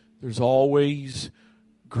 there's always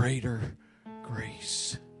greater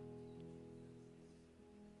grace.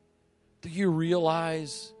 Do you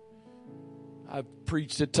realize, I've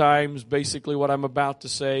preached at times basically what I'm about to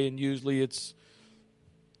say, and usually it's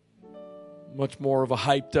much more of a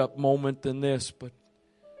hyped up moment than this, but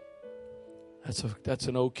that's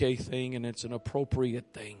an okay thing, and it's an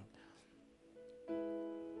appropriate thing.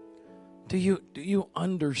 Do you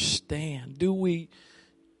understand? Do we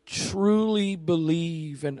truly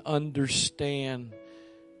believe and understand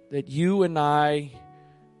that you and I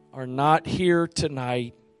are not here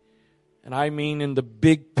tonight, and I mean in the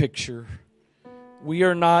big picture, we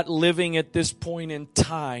are not living at this point in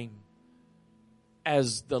time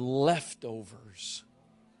as the leftovers.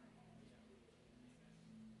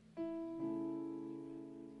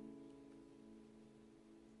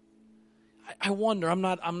 I wonder, I'm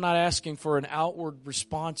not asking for an outward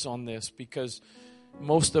response on this, because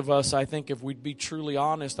most of us, I think if we'd be truly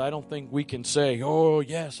honest, I don't think we can say, oh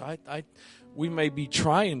yes, we may be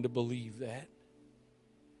trying to believe that.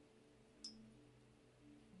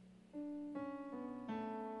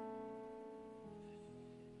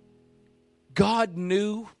 God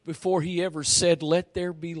knew before He ever said, let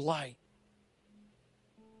there be light,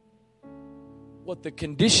 what the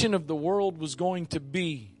condition of the world was going to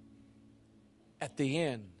be at the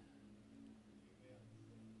end.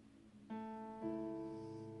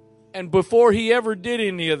 And before He ever did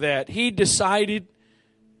any of that, He decided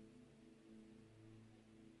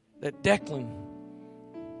that Declan,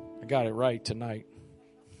 I got it right tonight.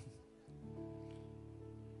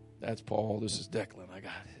 That's Paul, this is Declan, I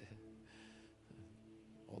got it.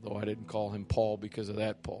 Although I didn't call him Paul because of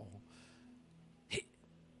that Paul.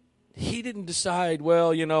 He didn't decide,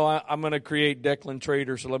 well, I'm going to create Declan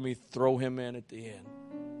Trader, so let me throw him in at the end.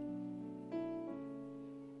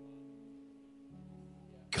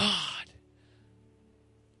 God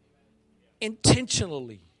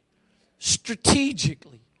intentionally,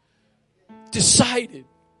 strategically decided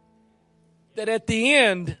that at the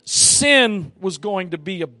end, sin was going to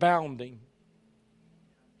be abounding.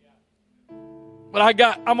 But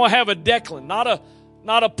I'm going to have a Declan,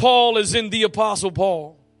 not a Paul as in the Apostle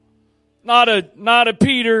Paul. Not a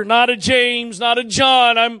Peter, not a James, not a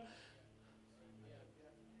John.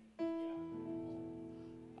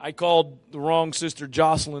 I called the wrong Sister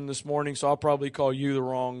Jocelyn this morning, so I'll probably call you the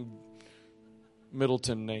wrong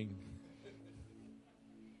Middleton name.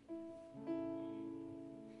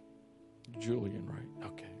 Julian, right?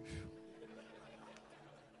 Okay.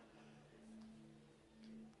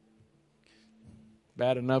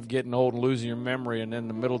 Bad enough getting old and losing your memory, and then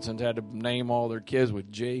the Middletons had to name all their kids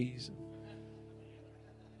with J's.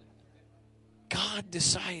 God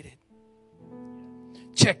decided.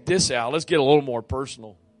 Check this out. Let's get a little more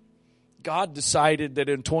personal. God decided that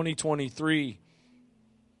in 2023,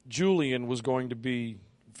 Julian was going to be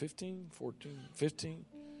 15.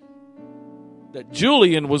 That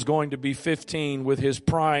Julian was going to be 15 with his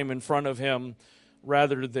prime in front of him,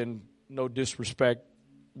 rather than, no disrespect,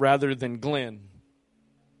 rather than Glenn.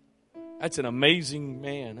 That's an amazing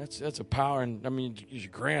man. That's a power. And he's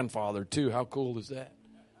your grandfather too. How cool is that?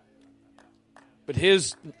 But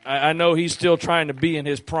I know he's still trying to be in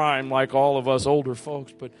his prime like all of us older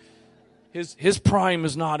folks, but his prime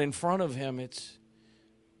is not in front of him. It's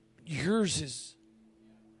yours is.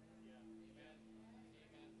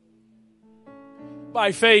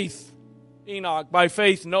 By faith, Enoch. By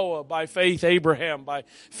faith, Noah. By faith, Abraham. By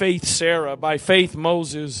faith, Sarah. By faith,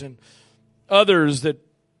 Moses, and others that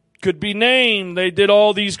could be named. They did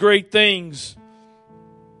all these great things.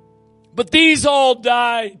 But these all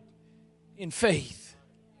died in faith,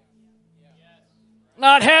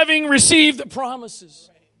 not having received the promises.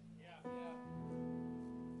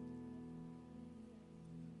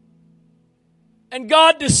 And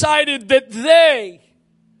God decided that they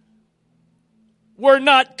were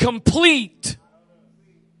not complete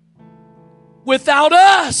without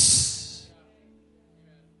us.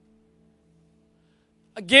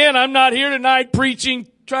 Again, I'm not here tonight preaching,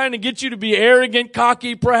 trying to get you to be arrogant,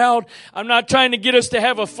 cocky, proud. I'm not trying to get us to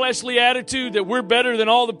have a fleshly attitude that we're better than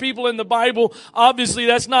all the people in the Bible. Obviously,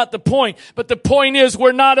 that's not the point. But the point is,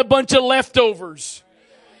 we're not a bunch of leftovers.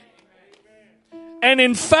 And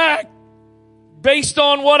in fact, based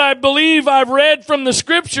on what I believe I've read from the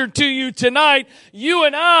scripture to you tonight, you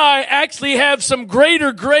and I actually have some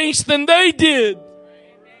greater grace than they did.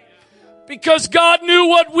 Because God knew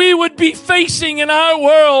what we would be facing in our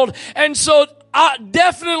world. And so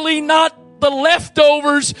definitely not the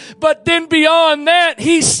leftovers, but then beyond that,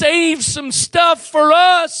 He saved some stuff for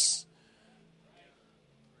us.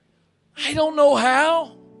 I don't know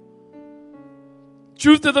how.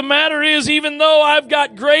 Truth of the matter is, even though I've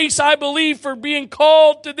got grace, I believe, for being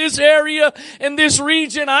called to this area and this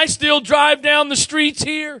region, I still drive down the streets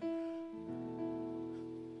here.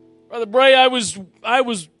 Brother Bray, I was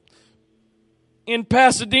in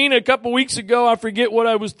Pasadena a couple weeks ago. I forget what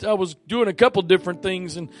I was doing a couple different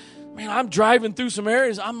things, and man, I'm driving through some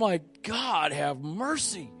areas. I'm like, God have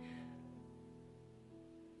mercy.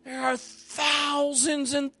 There are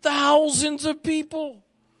thousands and thousands of people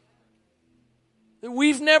that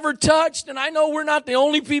we've never touched. And I know we're not the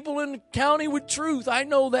only people in the county with truth. I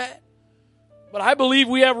know that. But I believe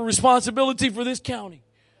we have a responsibility for this county.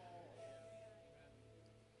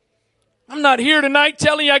 I'm not here tonight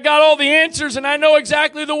telling you I got all the answers and I know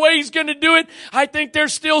exactly the way He's going to do it. I think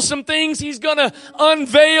there's still some things He's going to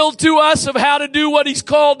unveil to us of how to do what He's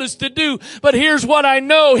called us to do. But here's what I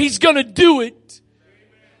know. He's going to do it.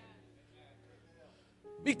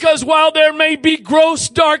 Because while there may be gross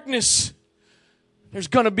darkness, there's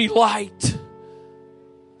going to be light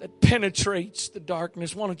that penetrates the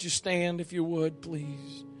darkness. Why don't you stand, if you would,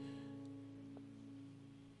 please?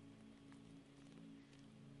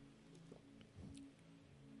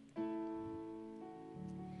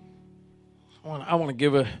 I want to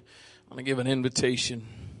give an invitation.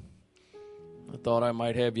 I thought I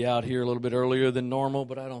might have you out here a little bit earlier than normal,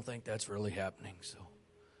 but I don't think that's really happening. So,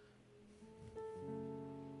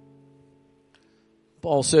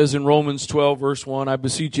 Paul says in Romans 12, verse 1, I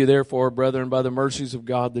beseech you therefore, brethren, by the mercies of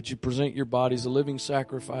God, that you present your bodies a living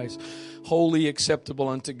sacrifice, wholly acceptable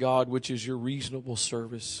unto God, which is your reasonable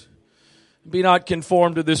service. Be not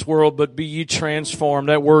conformed to this world, but be ye transformed.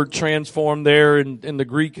 That word transformed there in the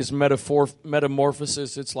Greek is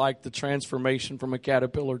metamorphosis. It's like the transformation from a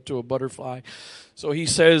caterpillar to a butterfly. So he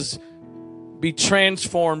says, be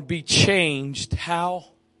transformed, be changed. How?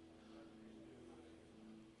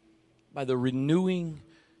 By the renewing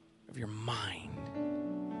of your mind.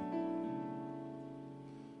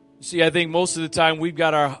 See, I think most of the time we've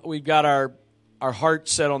got our heart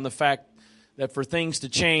set on the fact that for things to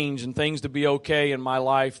change and things to be okay in my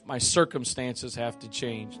life, my circumstances have to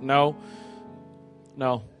change. No.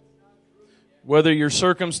 Whether your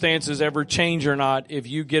circumstances ever change or not, if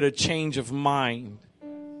you get a change of mind.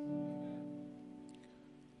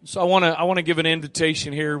 So I want to give an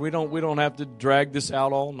invitation here. We don't have to drag this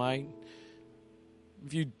out all night.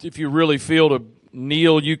 If you really feel to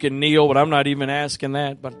kneel, you can kneel, but I'm not even asking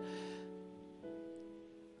that. But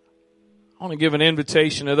I want to give an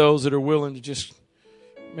invitation to those that are willing to just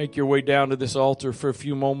make your way down to this altar for a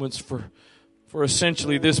few moments for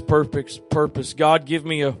essentially this purpose. God, give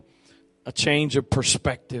me a change of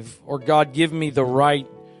perspective, or God, give me the right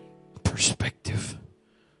perspective.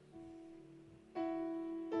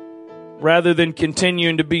 Rather than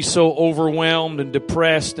continuing to be so overwhelmed and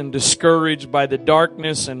depressed and discouraged by the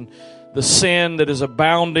darkness and the sin that is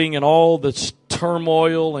abounding and all the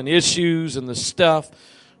turmoil and issues and the stuff,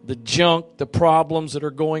 the junk, the problems that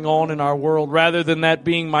are going on in our world, rather than that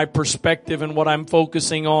being my perspective and what I'm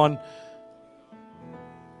focusing on,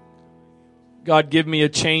 God, give me a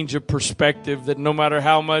change of perspective that no matter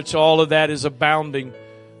how much all of that is abounding,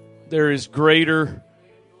 there is greater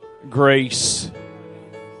grace.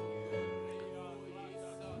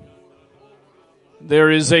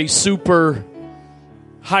 There is a super,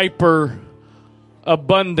 hyper,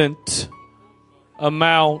 abundant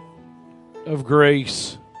amount of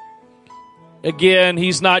grace. Again,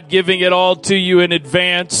 He's not giving it all to you in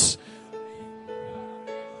advance.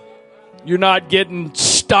 You're not getting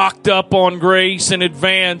stocked up on grace in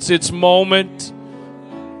advance. It's moment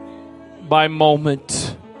by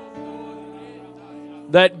moment.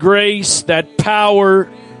 That grace, that power,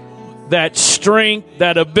 that strength,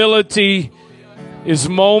 that ability is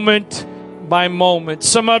moment by moment.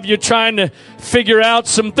 Some of you are trying to figure out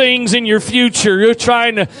some things in your future. You're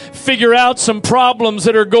trying to figure out some problems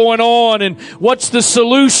that are going on and what's the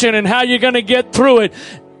solution and how you're going to get through it.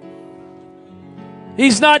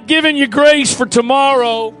 He's not giving you grace for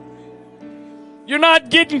tomorrow. You're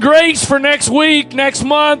not getting grace for next week, next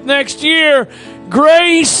month, next year.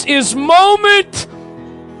 Grace is moment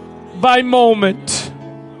by moment.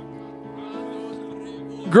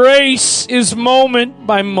 Grace is moment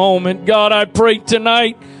by moment. God, I pray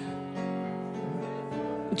tonight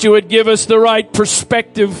that you would give us the right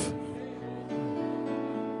perspective.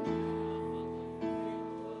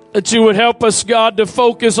 That you would help us, God, to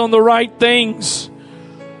focus on the right things.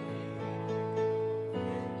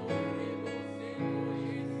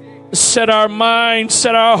 Set our minds,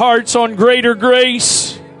 set our hearts on greater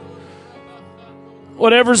grace.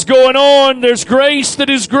 Whatever's going on, there's grace that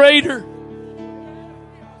is greater.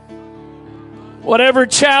 Whatever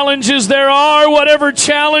challenges there are, whatever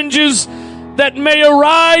challenges that may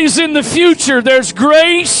arise in the future, there's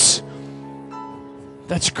grace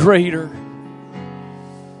that's greater.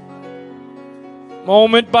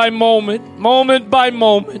 Moment by moment, moment by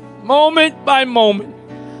moment, moment by moment.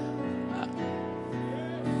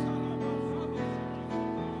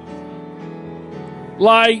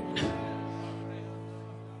 Light.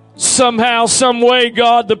 Somehow, some way,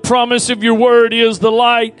 God, the promise of your word is the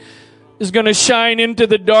light is going to shine into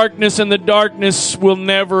the darkness, and the darkness will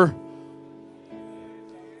never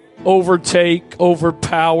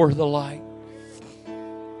overpower the light.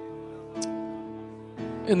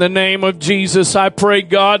 In the name of Jesus, I pray,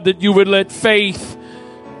 God, that you would let faith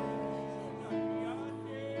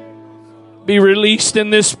be released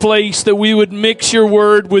in this place, that we would mix your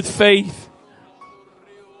word with faith.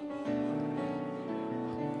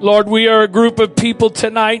 Lord, we are a group of people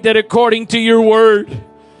tonight that according to your word,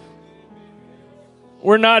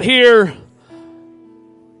 we're not here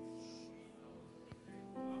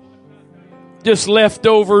just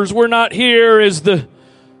leftovers. We're not here as the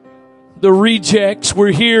rejects.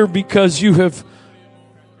 We're here because you have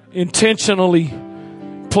intentionally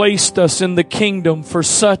placed us in the kingdom for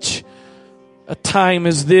such a time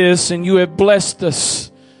as this, and you have blessed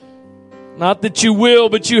us. Not that you will,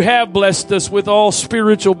 but you have blessed us with all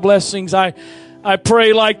spiritual blessings. I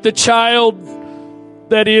pray like the child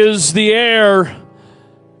that is the heir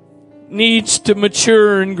needs to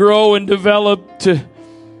mature and grow and develop to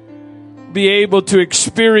be able to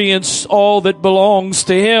experience all that belongs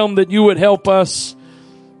to him, that you would help us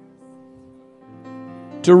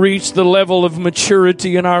to reach the level of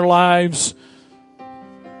maturity in our lives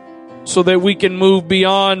so that we can move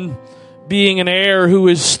beyond being an heir who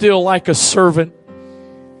is still like a servant,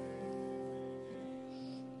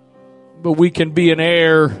 but we can be an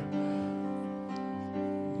heir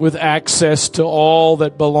with access to all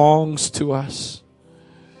that belongs to us.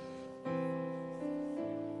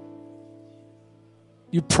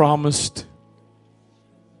 You promised,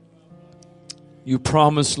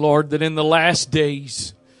 Lord, that in the last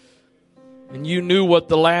days, and you knew what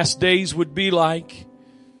the last days would be like.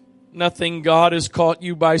 Nothing, God, has caught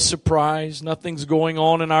you by surprise. Nothing's going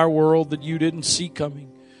on in our world that you didn't see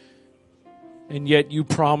coming. And yet you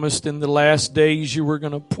promised in the last days you were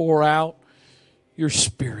going to pour out your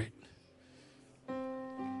Spirit.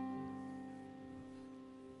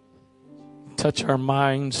 Touch our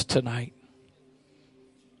minds tonight.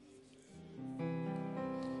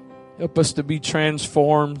 Help us to be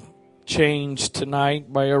transformed, changed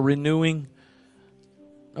tonight by a renewing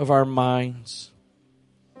of our minds.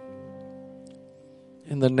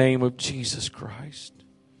 In the name of Jesus Christ.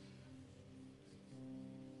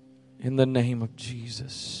 In the name of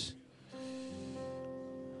Jesus.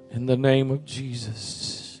 In the name of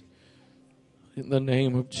Jesus. In the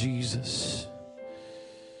name of Jesus.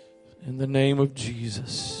 In the name of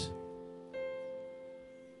Jesus.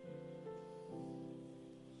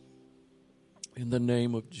 In the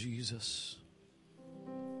name of Jesus.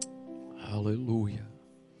 Hallelujah.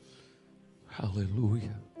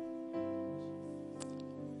 Hallelujah.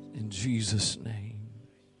 In Jesus' name.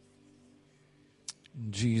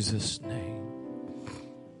 In Jesus' name.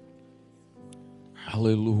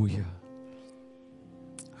 Hallelujah.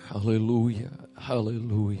 Hallelujah.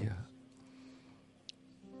 Hallelujah.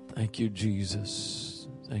 Thank you, Jesus.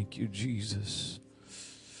 Thank you, Jesus.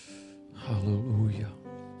 Hallelujah.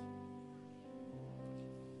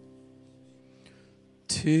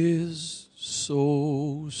 'Tis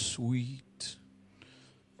so sweet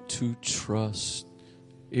to trust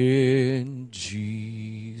in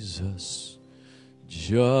Jesus,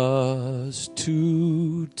 just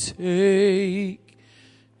to take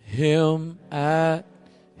him at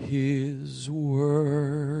his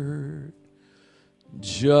word,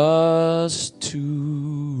 just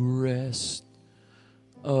to rest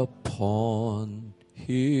upon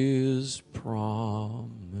his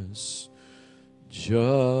promise,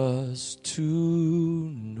 just to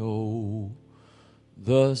know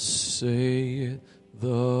thus saith the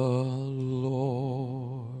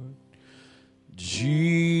Lord.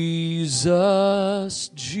 Jesus,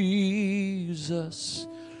 Jesus,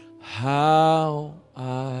 how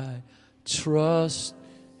I trust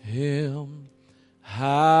him,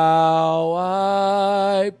 how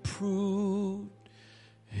I proved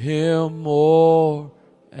him o'er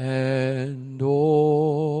and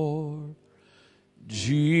o'er.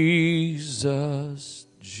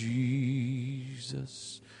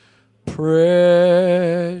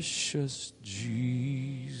 precious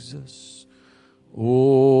Jesus.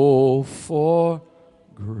 Oh, for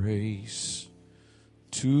grace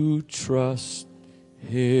to trust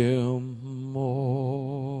Him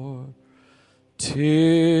more.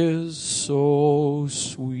 'Tis so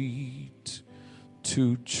sweet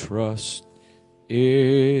to trust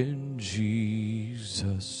in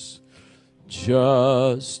Jesus,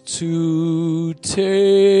 just to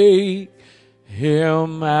take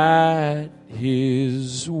Him at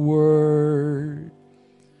His word,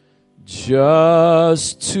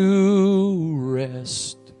 just to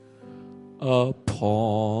rest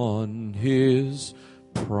upon His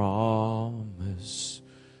promise,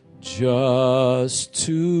 just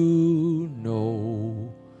to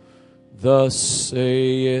know thus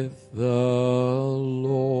saith the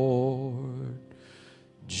Lord.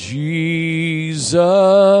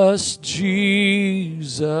 Jesus,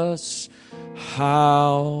 Jesus,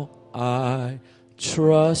 how I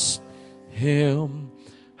trust Him,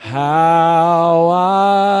 how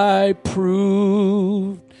I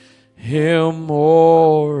proved Him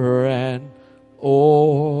o'er and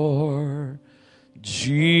o'er.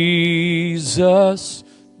 Jesus,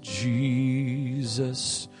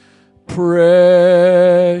 Jesus,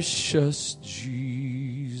 precious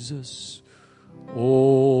Jesus.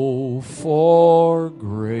 Oh, for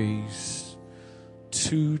grace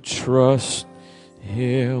to trust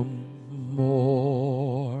Him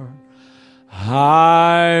more.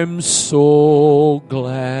 I'm so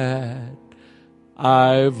glad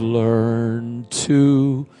I've learned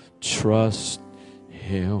to trust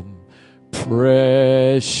Him.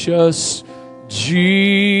 Precious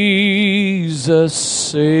Jesus,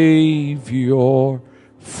 Savior,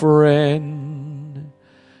 friend,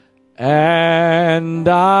 and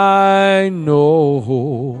I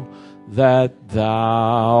know that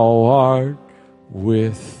Thou art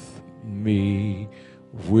with me,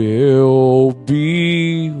 will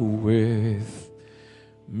be with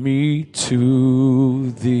me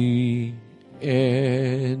to the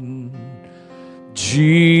end.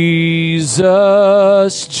 Jesus,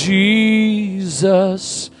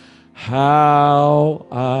 Jesus, how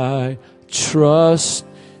I trust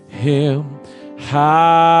Him,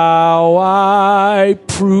 how I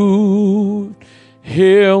proved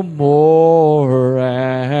Him o'er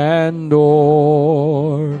and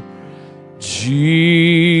o'er.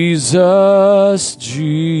 Jesus,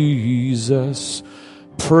 Jesus,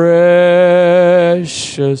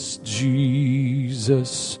 precious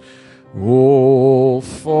Jesus. Oh,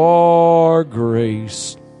 for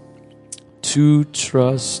grace to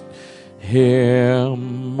trust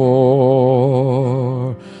Him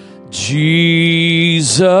more.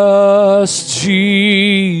 Jesus,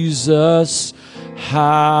 Jesus,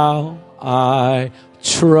 how I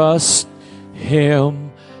trust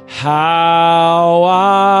Him, how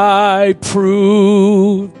I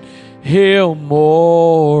proved Him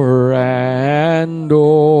o'er and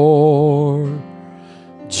o'er.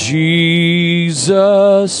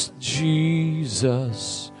 Jesus,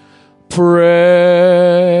 Jesus,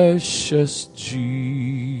 precious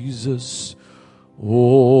Jesus.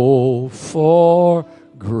 Oh, for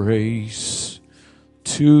grace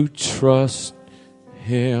to trust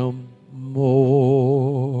Him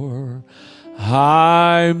more.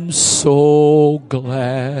 I'm so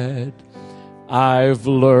glad I've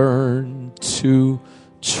learned to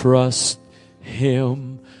trust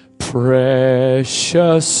Him.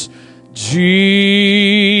 Precious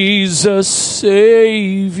Jesus,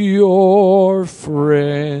 Savior,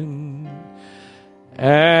 friend,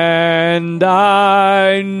 and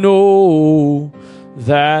I know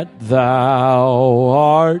that Thou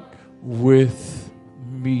art with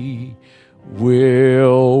me,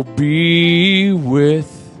 will be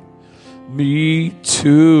with me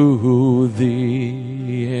to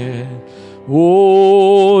the end.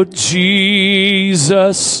 Oh,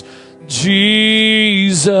 Jesus,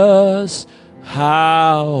 Jesus,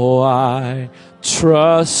 how I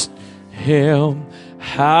trust Him,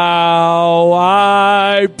 how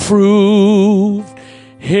I proved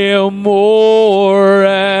Him o'er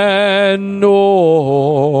and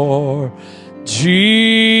o'er.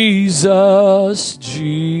 Jesus,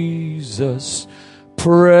 Jesus,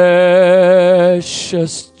 precious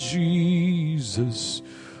Jesus.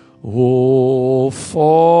 Oh,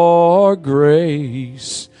 for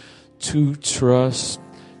grace to trust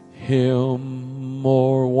Him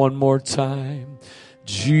more. One more time.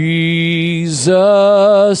 Jesus,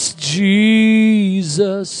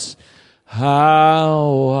 Jesus,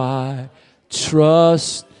 how I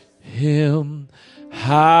trust Him,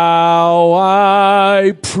 how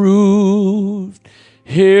I proved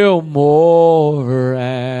Him o'er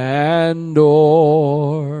and and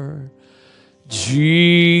o'er.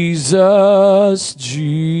 Jesus,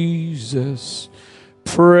 Jesus,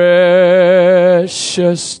 precious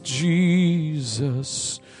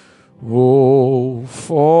Jesus, oh,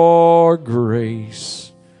 for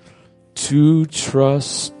grace to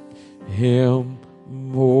trust Him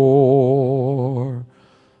more.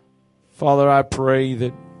 Father, I pray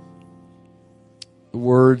that the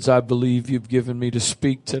words I believe You've given me to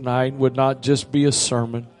speak tonight would not just be a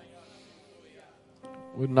sermon,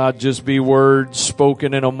 would not just be words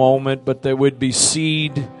spoken in a moment, but there would be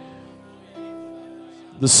seed,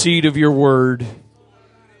 the seed of Your word.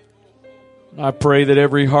 I pray that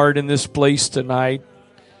every heart in this place tonight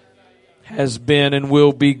has been and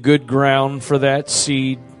will be good ground for that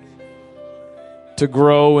seed to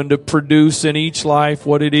grow and to produce in each life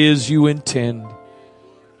what it is You intend.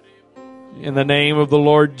 In the name of the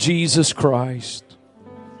Lord Jesus Christ.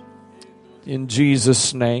 In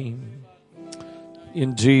Jesus' name.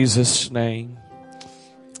 In Jesus' name.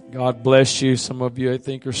 God bless you. Some of you, I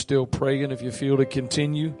think, are still praying. If you feel to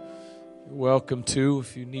continue, you're welcome to.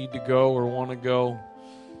 If you need to go or want to go,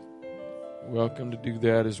 welcome to do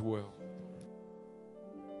that as well.